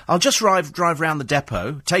shift here. I'll just drive round the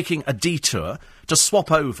depot, taking a detour to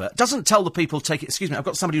swap over. Doesn't tell the people, excuse me, I've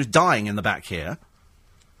got somebody who's dying in the back here.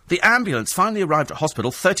 The ambulance finally arrived at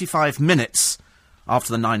hospital 35 minutes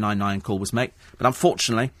after the 999 call was made, but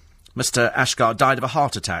unfortunately, Mr. Ashgar died of a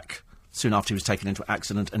heart attack soon after he was taken into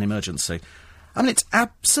accident and emergency. I mean, it's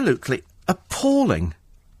absolutely appalling.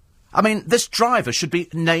 I mean, this driver should be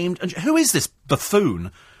named... And who is this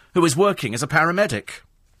buffoon who is working as a paramedic?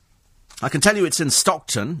 I can tell you it's in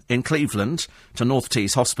Stockton, in Cleveland, to North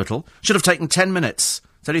Tees Hospital. Should have taken 10 minutes.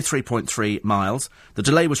 It's only 3.3 miles. The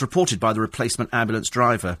delay was reported by the replacement ambulance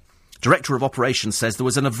driver. Director of Operations says there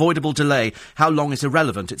was an avoidable delay. How long is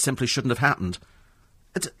irrelevant. It simply shouldn't have happened.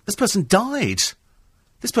 This person died.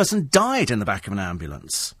 This person died in the back of an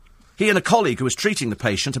ambulance. He and a colleague who was treating the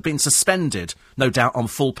patient have been suspended, no doubt on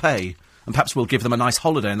full pay. And perhaps we'll give them a nice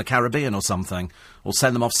holiday in the Caribbean or something, or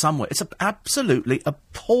send them off somewhere. It's absolutely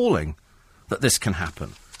appalling that this can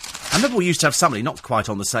happen. I remember we used to have somebody, not quite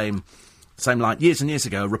on the same line, years and years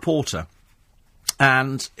ago, a reporter,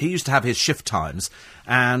 and he used to have his shift times,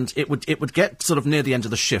 and it would get sort of near the end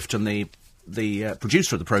of the shift, and the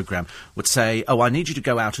producer of the programme would say, I need you to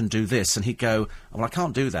go out and do this. And he'd go, well, I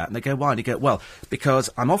can't do that. And they go, why? And he'd go, well, because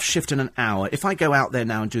I'm off shift in an hour. If I go out there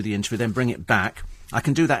now and do the interview, then bring it back, I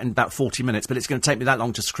can do that in about 40 minutes, but it's going to take me that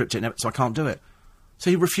long to script it, so I can't do it. So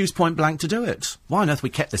he refused point blank to do it. Why on earth we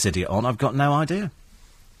kept this idiot on, I've got no idea.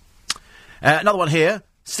 Another one here.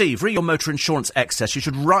 Steve, re your motor insurance excess. You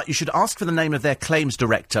should ask for the name of their claims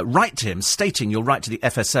director. Write to him, stating you'll write to the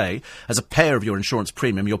FSA as a payer of your insurance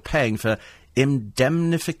premium. You're paying for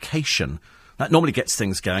indemnification. That normally gets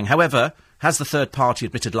things going. However, has the third party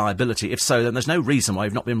admitted liability? If so, then there's no reason why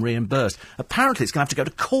you've not been reimbursed. Apparently it's going to have to go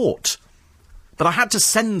to court. But I had to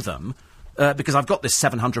send them, because I've got this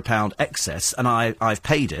 £700 excess, and I've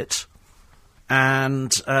paid it.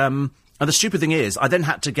 And the stupid thing is, I then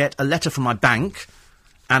had to get a letter from my bank,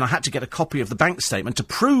 and I had to get a copy of the bank statement to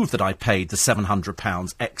prove that I paid the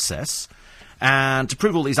 £700 excess, and to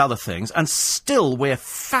prove all these other things, and still we're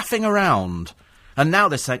faffing around. And now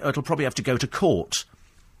they're saying, it'll probably have to go to court.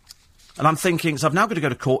 And I'm thinking, so I've now got to go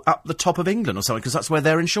to court up the top of England or something, because that's where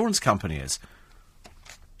their insurance company is.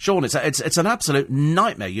 Sean, it's an absolute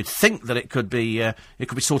nightmare. You'd think that it could be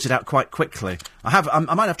sorted out quite quickly. I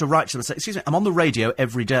might have to write to them and say, excuse me, I'm on the radio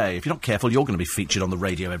every day. If you're not careful, you're going to be featured on the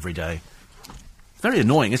radio every day. It's very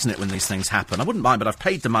annoying, isn't it, when these things happen? I wouldn't mind, but I've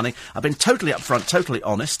paid the money. I've been totally upfront, totally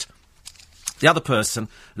honest. The other person,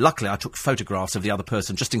 luckily I took photographs of the other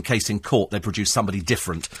person just in case in court they produce somebody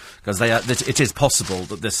different, because it is possible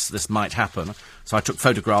that this might happen. So I took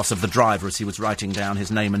photographs of the driver as he was writing down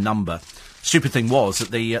his name and number. Stupid thing was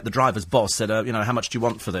that the driver's boss said, how much do you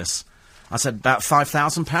want for this? I said, about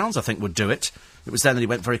 £5,000 I think would do it. It was then that he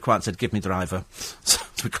went very quiet and said, give me driver. So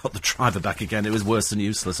we got the driver back again. It was worse than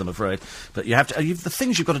useless, I'm afraid. But you have to, the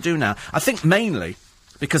things you've got to do now, I think mainly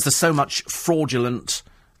because there's so much fraudulent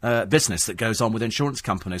business that goes on with insurance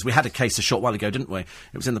companies. We had a case a short while ago, didn't we?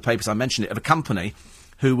 It was in the papers, I mentioned it, of a company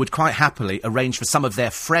who would quite happily arrange for some of their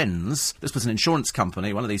friends, this was an insurance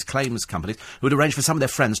company, one of these claims companies, who would arrange for some of their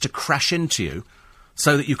friends to crash into you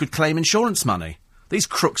so that you could claim insurance money. These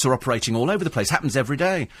crooks are operating all over the place. Happens every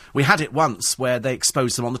day. We had it once where they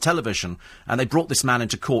exposed them on the television, and they brought this man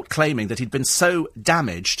into court claiming that he'd been so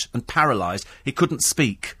damaged and paralysed he couldn't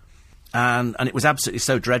speak. And it was absolutely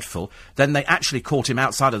so dreadful. Then they actually caught him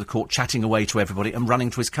outside of the court chatting away to everybody and running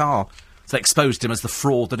to his car. So they exposed him as the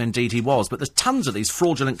fraud that indeed he was. But there's tons of these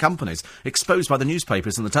fraudulent companies exposed by the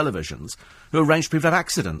newspapers and the televisions who arrange for people to have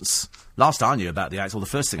accidents. Last I knew about the accident, or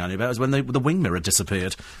the first thing I knew about, was when the wing mirror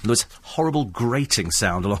disappeared. And there was horrible grating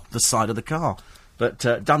sound along the side of the car. But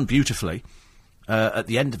done beautifully at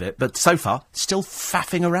the end of it. But so far, still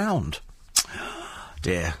faffing around.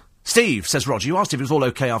 Dear. Steve, says Roger, you asked if it was all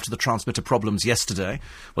OK after the transmitter problems yesterday.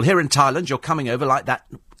 Well, here in Thailand, you're coming over like that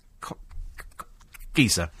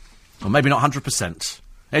geezer. Or maybe not 100%.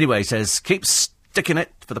 Anyway, he says, keep sticking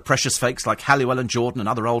it for the precious fakes like Halliwell and Jordan and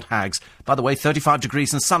other old hags. By the way, 35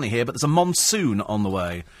 degrees and sunny here, but there's a monsoon on the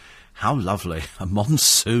way. How lovely. A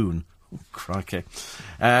monsoon. Oh, crikey.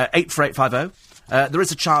 84850. There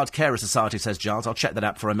is a child carer society, says Giles. I'll check that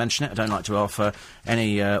out before I mention it. I don't like to offer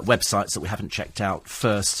any websites that we haven't checked out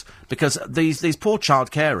first. Because these poor child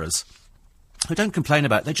carers, who don't complain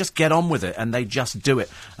about it, they just get on with it and they just do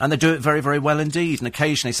it. And they do it very, very well indeed. And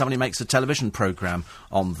occasionally somebody makes a television programme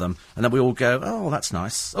on them. And then we all go, oh, that's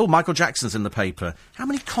nice. Oh, Michael Jackson's in the paper. How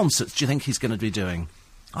many concerts do you think he's going to be doing?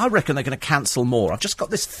 I reckon they're going to cancel more. I've just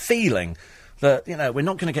got this feeling that, we're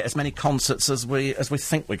not going to get as many concerts as we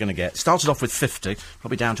think we're going to get. Started off with 50,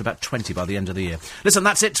 probably down to about 20 by the end of the year. Listen,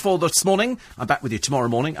 that's it for this morning. I'm back with you tomorrow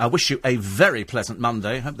morning. I wish you a very pleasant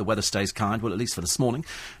Monday. Hope the weather stays kind, well, at least for this morning.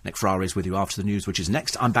 Nick Ferrari is with you after the news, which is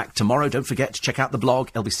next. I'm back tomorrow. Don't forget to check out the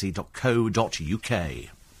blog, lbc.co.uk.